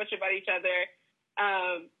learning so much about each other.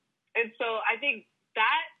 And so I think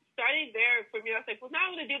that starting there for me, I was like, well, now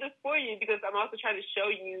I'm going to do this for you because I'm also trying to show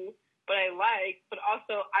you what I like, but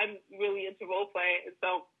also I'm really into role play. And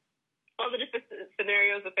so all the different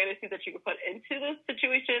scenarios of fantasies that you can put into this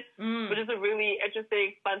situation, which is a really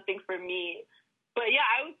interesting, fun thing for me. But yeah,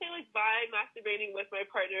 I would say, like, my masturbating with my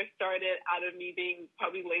partner started out of me being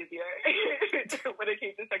probably lazier when it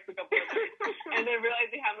came to sex a couple of times, and then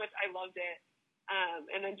realizing how much I loved it,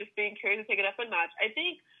 and then just being curious to take it up a notch. I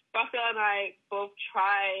think Rafael and I both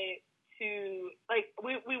try to, like,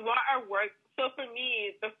 we want our work. So for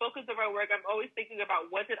me, the focus of our work, I'm always thinking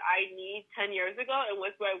about what did I need 10 years ago and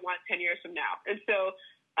what do I want 10 years from now. And so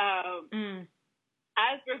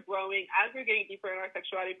as we're growing, as we're getting deeper in our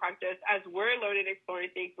sexuality practice, as we're learning and exploring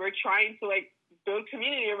things, we're trying to, like, build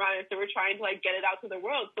community around it. So we're trying to, like, get it out to the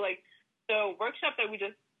world. So, like, the workshop that we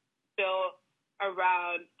just built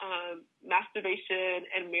around masturbation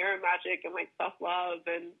and mirror magic and, like, self-love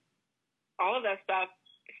and all of that stuff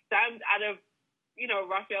stemmed out of, you know,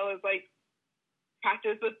 Rafaela's, like,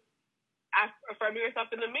 practice with affirming yourself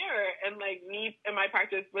in the mirror, and, like, me and my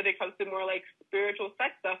practice when it comes to more, like, spiritual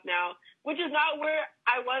sex stuff now, which is not where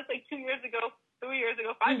I was, like, 2 years ago 3 years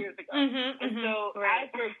ago, 5 years ago. And so as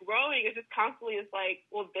we're growing, it's just constantly, it's like,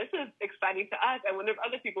 well, this is exciting to us. I wonder if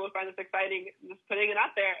other people would find this exciting, just putting it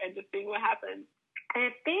out there and just seeing what happens. I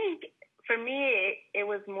think for me, it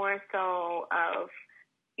was more so of,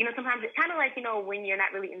 sometimes it's kind of like, when you're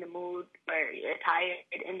not really in the mood or you're tired,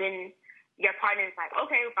 and then your partner is like,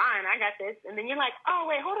 okay, fine, I got this. And then you're like, oh,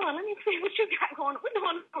 wait, hold on, let me see what you got going on. What's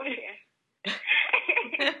going on over here?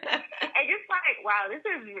 And just like, wow, this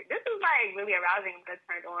is like really arousing. I'm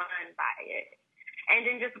turned on by it. And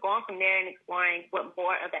then just going from there and exploring what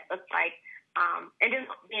more of that looks like, and just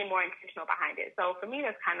being more intentional behind it. So for me,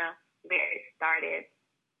 that's kind of where it started.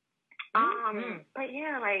 But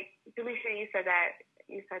yeah, like Delisha, you said that.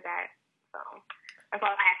 So that's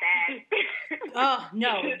all I have to add. Oh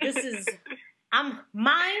no, I'm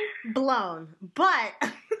mind blown. But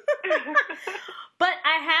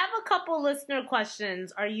I have a couple listener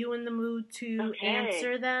questions. Are you in the mood to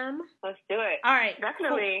answer them? Let's do it. All right.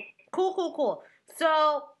 Definitely. Cool.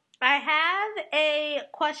 So I have a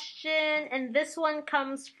question, and this one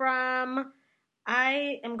comes from,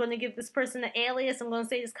 I am going to give this person an alias. I'm going to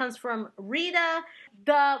say this comes from Rita.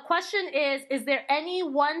 The question is there any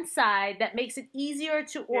one side that makes it easier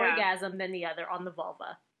to orgasm than the other on the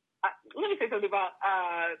vulva? Let me say something about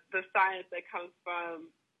the science that comes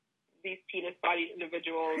from these penis-bodied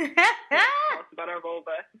individuals about our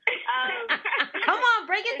vulva. Come on,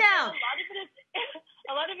 break it down.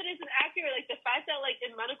 A lot of it isn't accurate. Like the fact that, like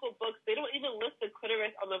in medical books, they don't even list the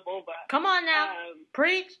clitoris on the vulva. Come on now,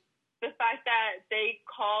 preach. The fact that they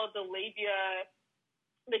call the lips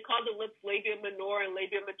labia minor and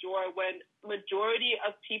labia major when majority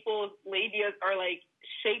of people's labias are like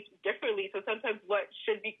shaped differently. So sometimes what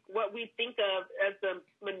we think of as the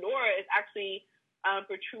minor is actually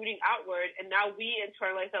protruding outward, and now we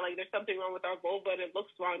internalize that like there's something wrong with our vulva and it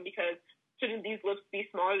looks wrong because shouldn't these lips be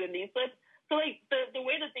smaller than these lips? So like the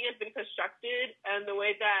way the thing has been constructed and the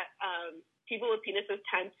way that people with penises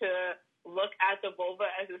tend to look at the vulva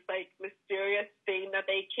as this like mysterious thing that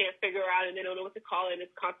they can't figure out and they don't know what to call it and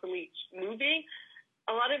it's constantly moving,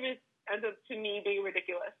 a lot of it ends up to me being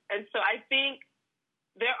ridiculous. And so I think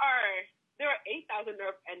there are 8,000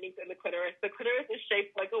 nerve endings in the clitoris. The clitoris is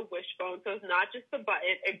shaped like a wishbone, so it's not just the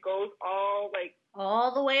button. It goes all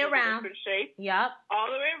the way around. Different shape. Yep. All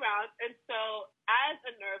the way around. And so as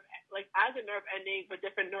a nerve ending with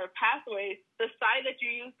different nerve pathways, the side that you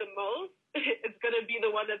use the most is going to be the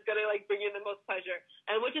one that's going to like bring you the most pleasure.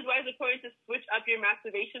 And which is why it's important to switch up your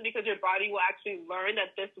masturbation, because your body will actually learn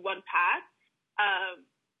that this one path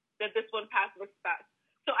works best.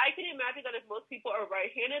 So I can imagine that if most people are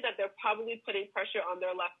right-handed, that they're probably putting pressure on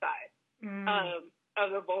their left side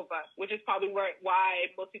of the vulva, which is probably why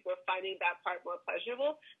most people are finding that part more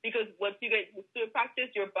pleasurable, because once you get used to a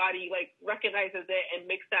practice, your body like recognizes it and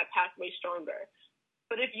makes that pathway stronger.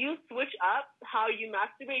 But if you switch up how you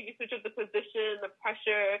masturbate, you switch up the position, the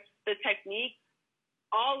pressure, the technique,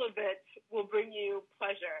 all of it will bring you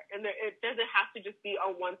pleasure, and it doesn't have to just be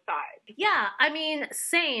on one side. Yeah, I mean,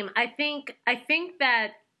 same. I think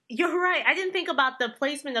that you're right. I didn't think about the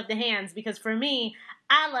placement of the hands because for me,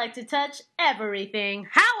 I like to touch everything.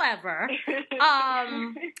 However,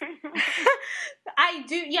 I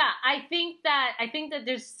do. Yeah, I think that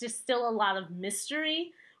there's just still a lot of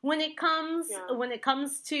mystery when it comes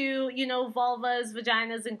to vulvas,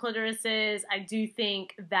 vaginas, and clitorises. I do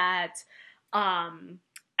think that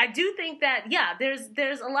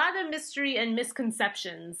there's a lot of mystery and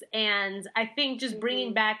misconceptions, and I think just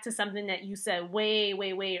bringing back to something that you said way,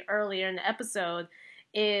 way, way earlier in the episode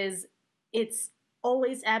is it's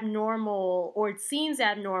always abnormal, or it seems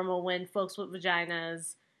abnormal when folks with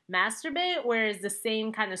vaginas masturbate, whereas the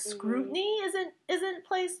same kind of scrutiny isn't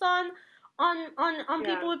placed on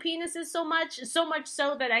people with penises so much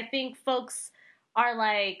so that I think folks are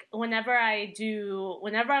like, whenever I'm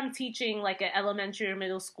teaching like an elementary or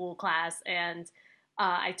middle school class and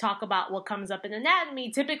I talk about what comes up in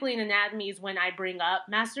anatomy, typically in anatomy is when I bring up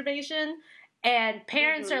masturbation, and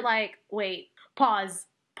parents are like, wait, pause.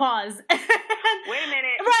 Wait a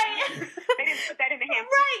minute. Right. They didn't put that in the hand.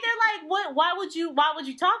 Right. They're like, what? Why would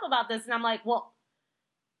you talk about this? And I'm like, well,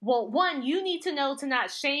 one, you need to know to not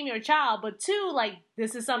shame your child, but two, like,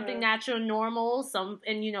 this is something natural and normal.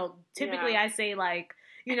 Typically I say, like,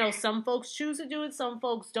 some folks choose to do it, some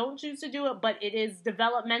folks don't choose to do it, but it is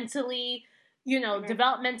developmentally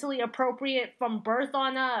appropriate from birth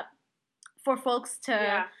on up for folks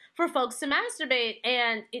to masturbate,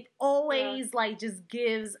 and it always like just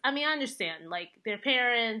gives. I mean, I understand like their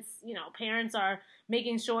parents are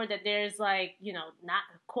making sure that there's like not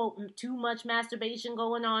quote too much masturbation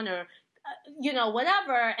going on, or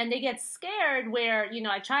whatever, and they get scared where,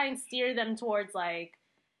 I try and steer them towards like,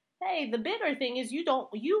 hey, the bigger thing is you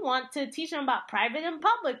want to teach them about private and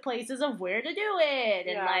public places of where to do it,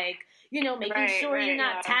 and like, making sure you're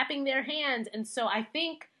not tapping their hand. And so I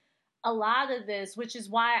think a lot of this, which is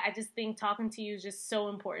why I just think talking to you is just so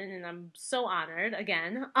important, and I'm so honored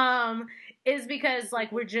again, is because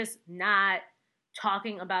like we're just not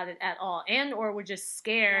talking about it at all, and or we're just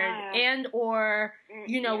scared, and or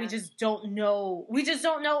we just don't know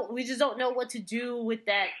what to do with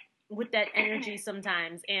that energy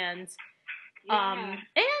sometimes. And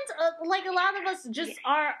like a lot of us just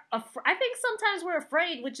are I think sometimes we're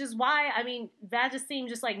afraid, which is why VagEsteem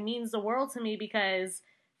just like means the world to me, because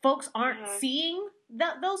folks aren't seeing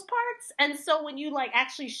those parts. And so when you like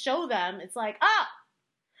actually show them, it's like, oh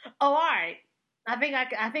all right, I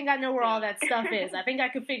think I know where all that stuff is. I think I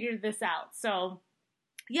could figure this out. So,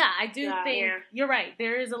 yeah, I do think you're right.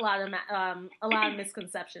 There is a lot of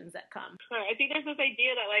misconceptions that come. I think there's this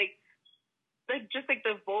idea that like just like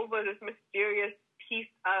the vulva is this mysterious piece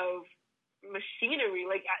of machinery.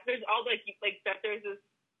 Like there's all like that there's this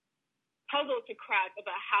puzzle to crack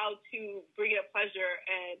about how to bring up pleasure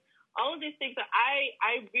and all of these things that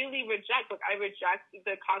I really reject. Like I reject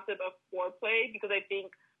the concept of foreplay, because I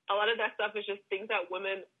think a lot of that stuff is just things that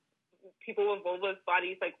people with vulvas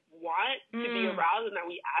bodies like want to be aroused, and that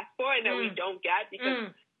we ask for and that we don't get,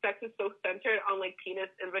 because sex is so centered on like penis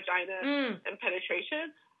and vagina and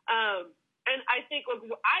penetration. And I think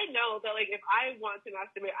I know that like if I want to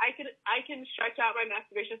masturbate, I can stretch out my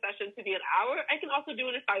masturbation session to be an hour. I can also do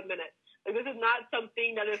it in 5 minutes. Like this is not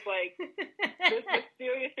something that is like this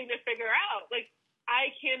mysterious thing to figure out. Like I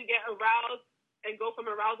can get aroused and go from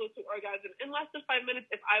arousal to orgasm in less than 5 minutes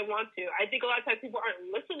if I want to. I think a lot of times people aren't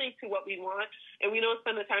listening to what we want, and we don't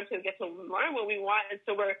spend the time to get to learn what we want, and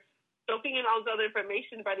so we're soaking in all this other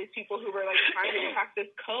information by these people who were like trying to crack this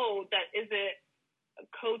code that isn't a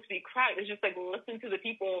code to be cracked. It's just like listen to the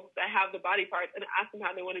people that have the body parts and ask them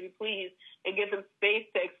how they want to be pleased, and give them space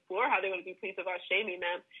to explore how they want to be pleased without shaming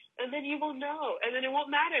them, and then you will know. And then it won't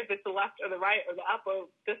matter if it's the left or the right or the up or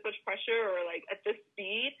this much pressure or like at this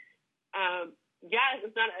speed.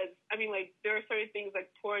 It's not as, like, there are certain things, like,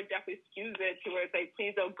 porn definitely skews it to where it's, like,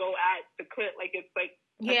 please don't go at the clit, like, it's, like,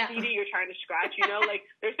 a CD you're trying to scratch, Like,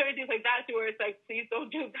 there's certain things like that to where it's, like, please don't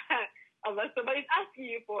do that unless somebody's asking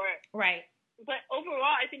you for it. Right. But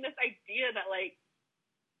overall, I think this idea that, like,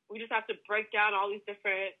 we just have to break down all these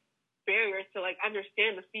different barriers to, like,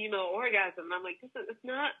 understand the female orgasm. I'm like, it's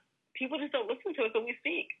not, people just don't listen to us when we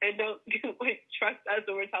speak and don't, like, trust us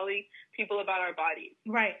when we're telling people about our bodies.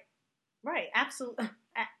 Right. Right, absolutely.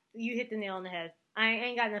 You hit the nail on the head. I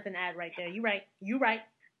ain't got nothing to add right there. You right.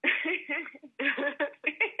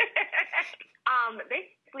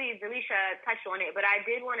 Basically, Delisha touched on it, but I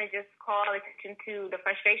did want to just call attention to the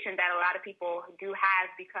frustration that a lot of people do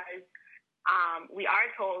have, because we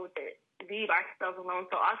are told to leave ourselves alone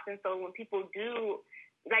so often. So when people do,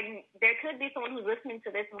 like, there could be someone who's listening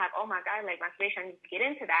to this and like, oh my God, like masturbation, I need to get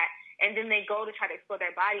into that. And then they go to try to explore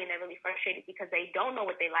their body and they're really frustrated because they don't know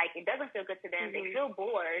what they like. It doesn't feel good to them. They feel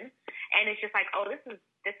bored. And it's just like, oh, this is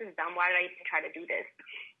dumb. Why did I even try to do this?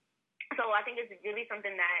 So I think it's really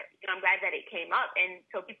something that, I'm glad that it came up. And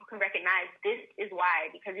so people can recognize this is why,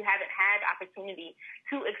 because you haven't had opportunity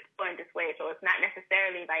to explore in this way. So it's not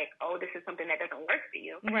necessarily like, oh, this is something that doesn't work for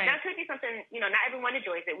you. Right. Now, it could be something, not everyone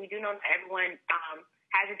enjoys it. We do know that everyone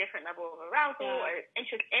has a different level of arousal or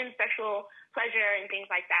interest in sexual pleasure and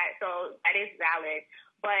things like that. So that is valid.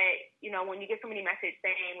 But, when you get so many messages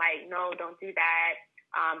saying like, no, don't do that,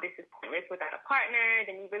 this is pointless without a partner,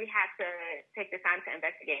 then we really have to take the time to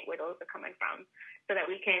investigate where those are coming from so that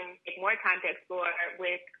we can take more time to explore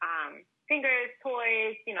with fingers,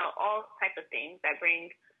 toys, all types of things that bring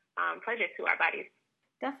pleasure to our bodies.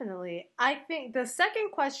 Definitely. I think the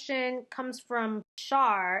second question comes from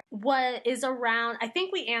Shar. What is around, I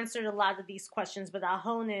think we answered a lot of these questions, but I'll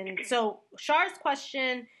hone in. So Shar's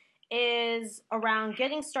question is around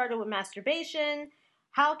getting started with masturbation.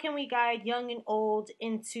 How can we guide young and old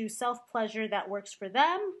into self-pleasure that works for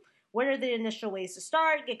them? What are the initial ways to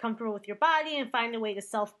start? Get comfortable with your body and find a way to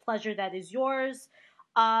self-pleasure that is yours.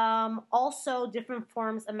 Also, different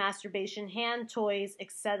forms of masturbation, hand toys,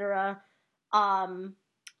 etc.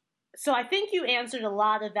 So I think you answered a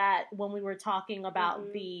lot of that when we were talking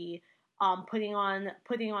about the putting on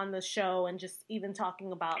the show and just even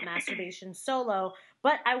talking about masturbation solo.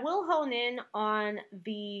 But I will hone in on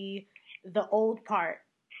the old part.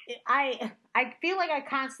 I feel like I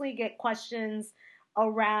constantly get questions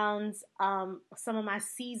around some of my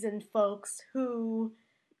seasoned folks who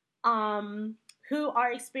who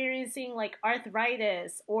are experiencing like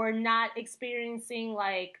arthritis or not experiencing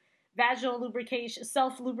like vaginal lubrication,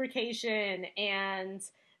 self lubrication, and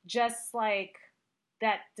just like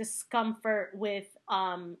that discomfort with,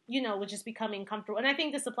 with just becoming comfortable. And I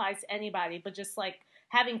think this applies to anybody, but just like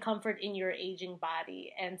having comfort in your aging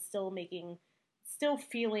body and still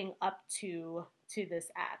feeling up to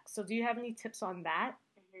this act. So do you have any tips on that?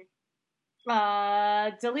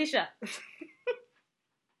 Delisha.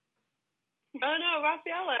 Oh no,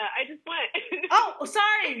 Rafaela, I just went. Oh,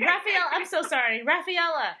 sorry, Rafaela. I'm so sorry,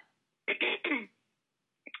 Rafaela.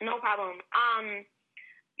 No problem. I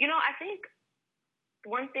think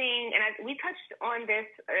one thing, and we touched on this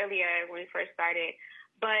earlier when we first started,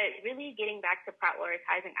 but really getting back to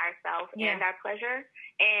prioritizing ourselves and our pleasure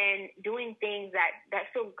and doing things that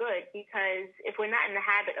feel good, because if we're not in the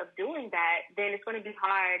habit of doing that, then it's going to be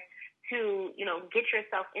hard to, get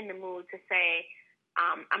yourself in the mood to say,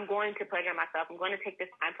 I'm going to pleasure myself. I'm going to take this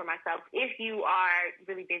time for myself. If you are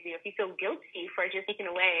really busy, if you feel guilty for just taking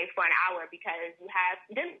away for an hour because you have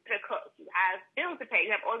dinner to cook, you have bills to pay,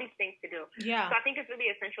 you have all these things to do. Yeah. So I think it's really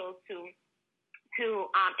essential to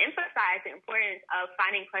emphasize the importance of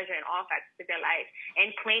finding pleasure in all facets of your life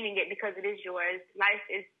and claiming it because it is yours. Life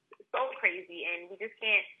is so crazy, and we just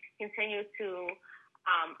can't continue to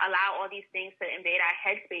allow all these things to invade our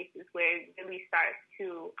headspaces where it really starts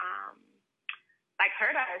to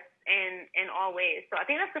hurt us in all ways. So I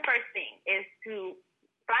think that's the first thing, is to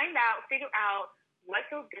figure out what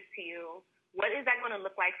feels good to you. What is that going to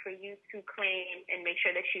look like for you to claim and make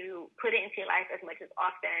sure that you put it into your life as much as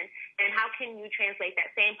often? And how can you translate that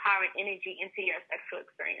same power and energy into your sexual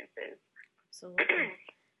experiences? Absolutely.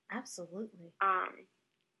 Absolutely.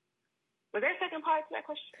 Was there a second part to that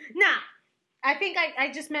question? Nah. I think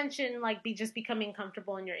I just mentioned just becoming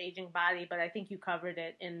comfortable in your aging body, but I think you covered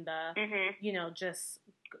it in the, just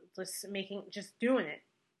doing it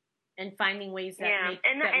and finding ways that make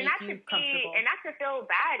you comfortable. And not to feel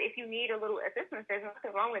bad if you need a little assistance. There's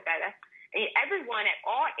nothing wrong with that. Everyone at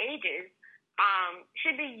all ages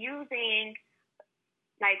should be using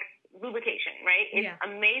lubrication, right? It's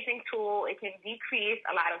an amazing tool. It can decrease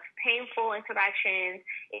a lot of painful interactions.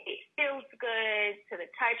 It feels good to the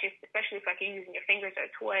touch, especially if you're using your fingers or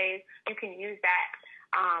toys. You can use that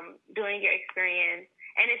during your experience.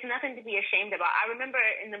 And it's nothing to be ashamed about. I remember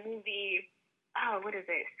in the movie, what is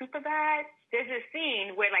it, Superbad? There's this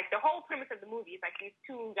scene where the whole premise of the movie is these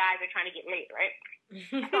two guys are trying to get laid, right?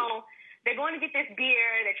 So they're going to get this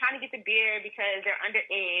beer. They're trying to get the beer because they're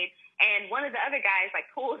underage. And one of the other guys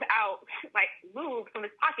pulls out lube from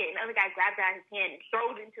his pocket, and the other guy grabs it out of his hand and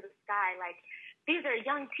throws it into the sky. These are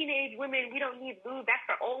young teenage women. We don't need lube. That's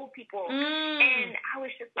for old people. And I was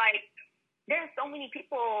just there's so many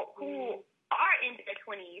people who are in their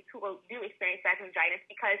 20s who do experience vaginismus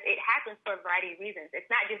because it happens for a variety of reasons.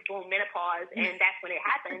 It's not just boom, menopause, and that's when it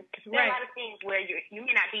happens. There are a lot of things where you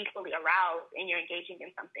may not be fully aroused and you're engaging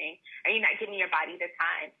in something, and you're not giving your body the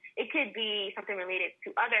time. It could be something related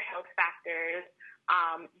to other health factors,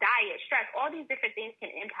 diet, stress. All these different things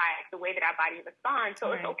can impact the way that our body responds.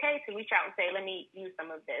 So it's okay to reach out and say, let me use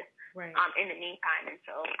some of this in the meantime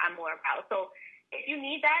until I'm more aroused. So if you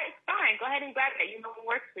need that, it's fine. Go ahead and grab it. You know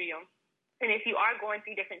what works for you. And if you are going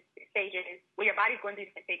through different stages, where your body's going through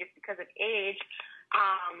different stages because of age,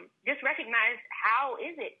 just recognize, how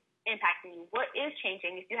is it impacting you? What is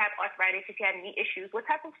changing? If you have arthritis, if you have knee issues, what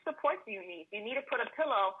type of support do you need? Do you need to put a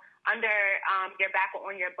pillow under your back or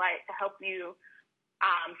on your butt to help you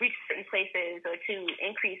reach certain places, or to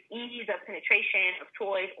increase ease of penetration of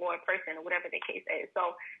toys or a person, or whatever the case is?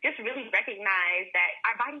 So just really recognize that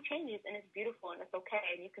our body changes, and it's beautiful, and it's okay,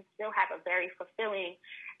 and you can still have a very fulfilling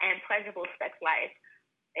and pleasurable sex life.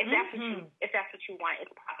 If that's what you want, it's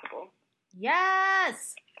possible.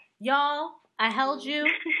 Yes, y'all. I held you,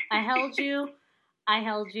 and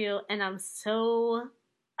I'm so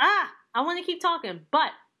I want to keep talking, but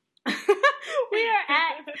we are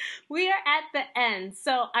at the end.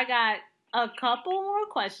 So I got a couple more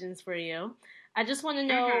questions for you. I just want to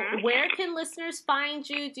know, where can listeners find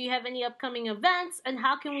you? Do you have any upcoming events, and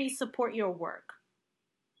how can we support your work?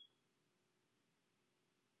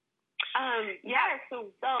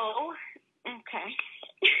 Okay.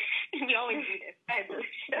 We always do this.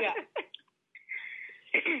 Yeah.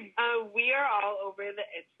 We are all over the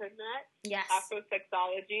internet. Yes.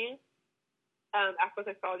 Afrosexology.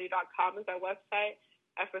 Afrosexology.com is our website.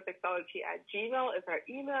 Afrosexology@gmail is our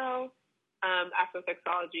email.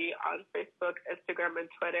 Afrosexology on Facebook, Instagram, and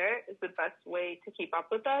Twitter is the best way to keep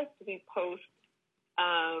up with us. We post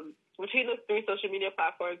between those 3 social media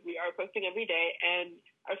platforms. We are posting every day, and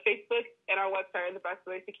our Facebook and our website are the best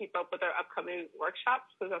ways to keep up with our upcoming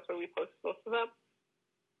workshops, because that's where we post most of them.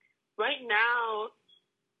 Right now,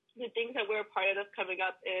 the things that we're a part of that's coming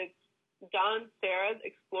up is Don Sarah's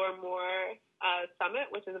Explore More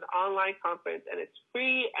Summit, which is an online conference, and it's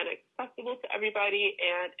free and accessible to everybody,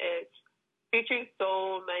 and it's featuring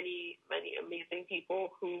so many amazing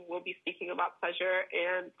people who will be speaking about pleasure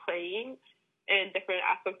and playing in different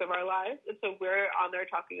aspects of our lives. And so we're on there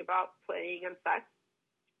talking about playing and sex.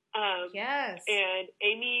 Yes. And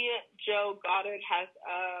Amy Jo Goddard has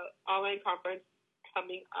an online conference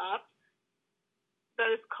coming up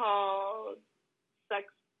that is called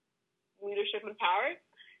Sex, Leadership, and Power.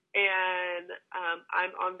 And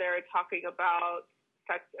I'm on there talking about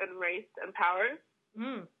sex and race and power.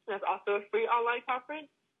 That's also a free online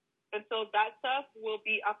conference. And so that stuff will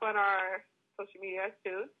be up on our social media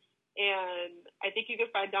soon. And I think you can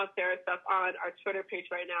find Dawn Sarah's stuff on our Twitter page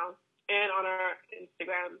right now and on our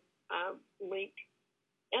Instagram link.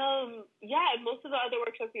 Yeah, and most of the other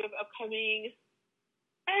workshops we have upcoming,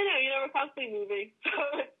 I don't know, we're constantly moving,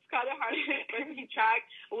 so it's kind of hard to keep track.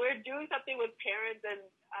 We're doing something with parents and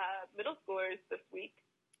middle schoolers this week.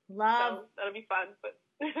 Love. So that'll be fun, but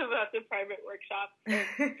that's a private workshop.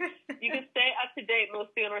 You can stay up to date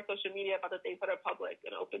mostly on our social media about the things that are public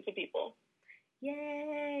and open to people.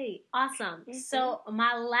 Yay. Awesome. Mm-hmm. So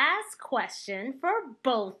my last question for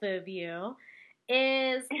both of you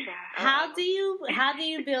is how do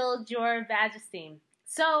you build your VagEsteem?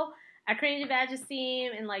 So I created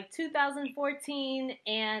VagEsteem in like 2014,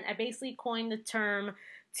 and I basically coined the term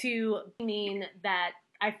to mean that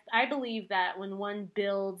I believe that when one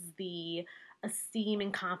builds the esteem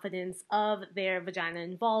and confidence of their vagina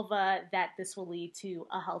and vulva, that this will lead to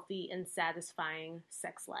a healthy and satisfying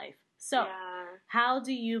sex life. So, how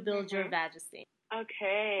do you build your VagEsteem?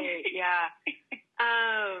 Okay, yeah.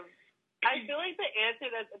 I feel like the answer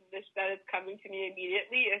that is coming to me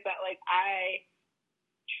immediately is that, like, I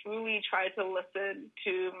truly try to listen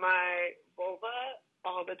to my vulva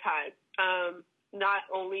all the time. Not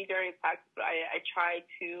only during sex, but I try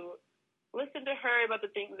to listen to her about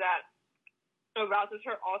the things that arouses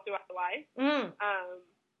her all throughout life.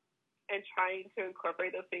 And trying to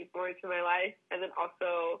incorporate those things more into my life. And then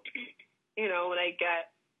also, when I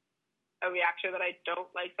get a reaction that I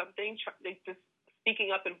don't like something, just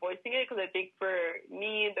speaking up and voicing it. Because I think for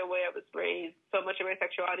me, the way I was raised, so much of my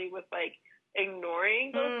sexuality was like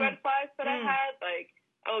ignoring those red flags that I had. Like,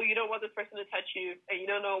 oh, you don't want this person to touch you, and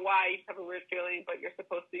you don't know why. You just have a weird feeling, but you're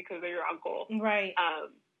supposed to because they're your uncle. Right.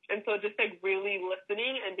 And so just like really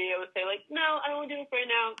listening and being able to say like, no, I don't want to do it right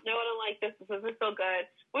now. No, I don't like this. This isn't so good.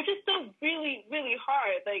 Which is still really, really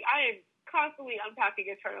hard. Like I am constantly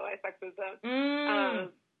unpacking internalized sexism.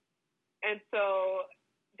 And so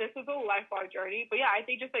this is a lifelong journey. But yeah, I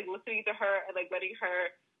think just like listening to her and like letting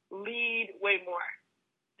her lead way more.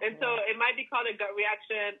 And so it might be called a gut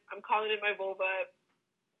reaction. I'm calling it my vulva,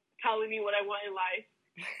 telling me what I want in life.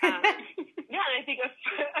 Yeah, and I think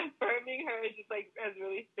affirming her is just like has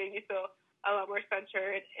really made me feel a lot more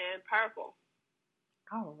centered and powerful.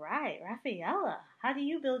 All right, Rafaela, how do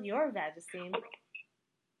you build your VagEsteem?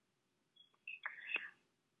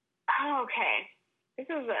 Okay, this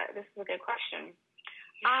is a good question.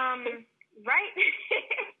 Right.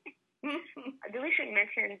 Delisha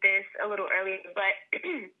mentioned this a little earlier, but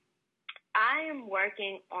I am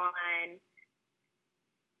working on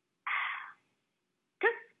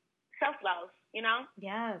just self-love,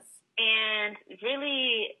 Yes. And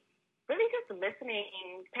really just listening,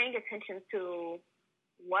 paying attention to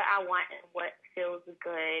what I want and what feels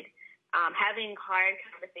good. Having hard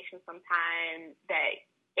conversations sometimes that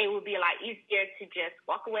it would be a lot easier to just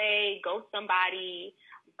walk away, ghost somebody,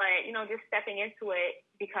 but, just stepping into it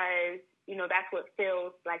because, that's what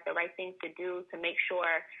feels like the right thing to do to make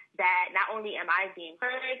sure that not only am I being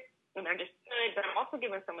heard and understood, but I'm also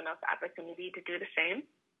giving someone else the opportunity to do the same.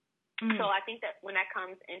 So I think that when that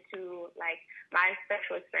comes into like my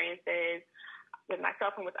sexual experiences with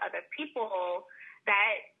myself and with other people,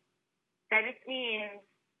 that just means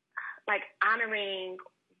like honoring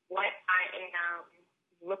what I am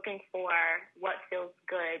looking for, what feels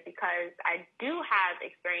good, because I do have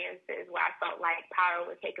experiences where I felt like power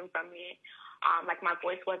was taken from me. Like my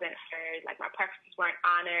voice wasn't heard, like my preferences weren't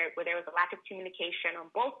honored, where there was a lack of communication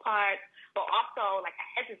on both parts, but also like a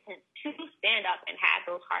hesitance to stand up and have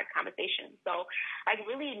those hard conversations. So like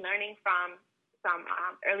really learning from some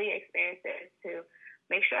early experiences to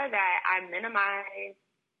make sure that I minimize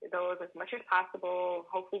those as much as possible,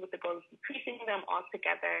 hopefully with the goal of decreasing them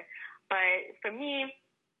altogether. But for me,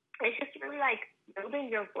 it's just really like building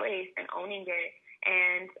your voice and owning it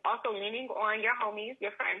And also leaning on your homies,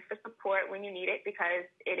 your friends for support when you need it, because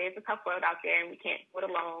it is a tough world out there and we can't do it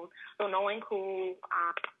alone. So knowing who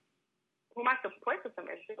my support system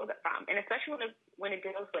is from, and especially when it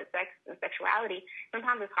deals with sex and sexuality,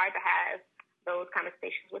 sometimes it's hard to have those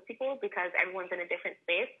conversations with people because everyone's in a different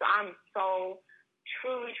space. So I'm so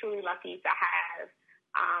truly, truly lucky to have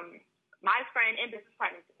my friend and business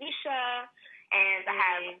partner, Tanisha, and to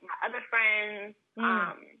have my other friends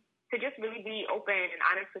to just really be open and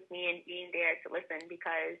honest with me and being there to listen,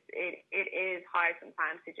 because it is hard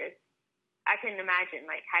sometimes to just, I can imagine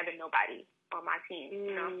like having nobody on my team,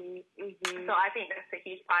 you know? Mm-hmm. So I think that's a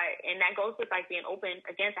huge part. And that goes with like being open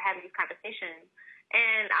again to having these conversations.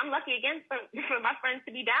 And I'm lucky again for my friends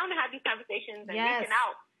to be down to have these conversations and reaching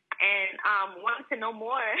out and wanting to know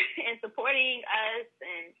more and supporting us.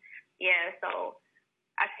 And so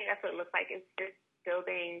I think that's what it looks like, is just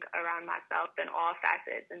building around myself in all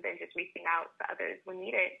facets, and then just reaching out to others when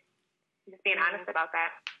needed. Just being honest about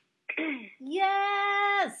that.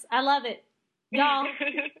 Yes! I love it. Y'all,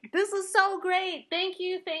 this is so great. Thank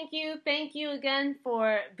you again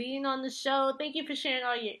for being on the show. Thank you for sharing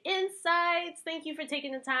all your insights. Thank you for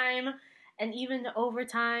taking the time and even the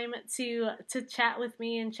overtime to chat with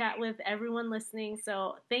me and chat with everyone listening.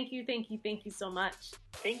 So thank you so much.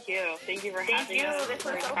 Thank you for having us. This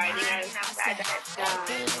was so inviting fun. us. I'm glad to have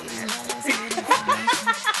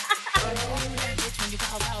When you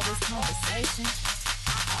call all this conversation,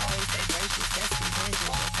 I always say gracious, that's contingent,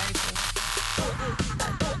 but thankful.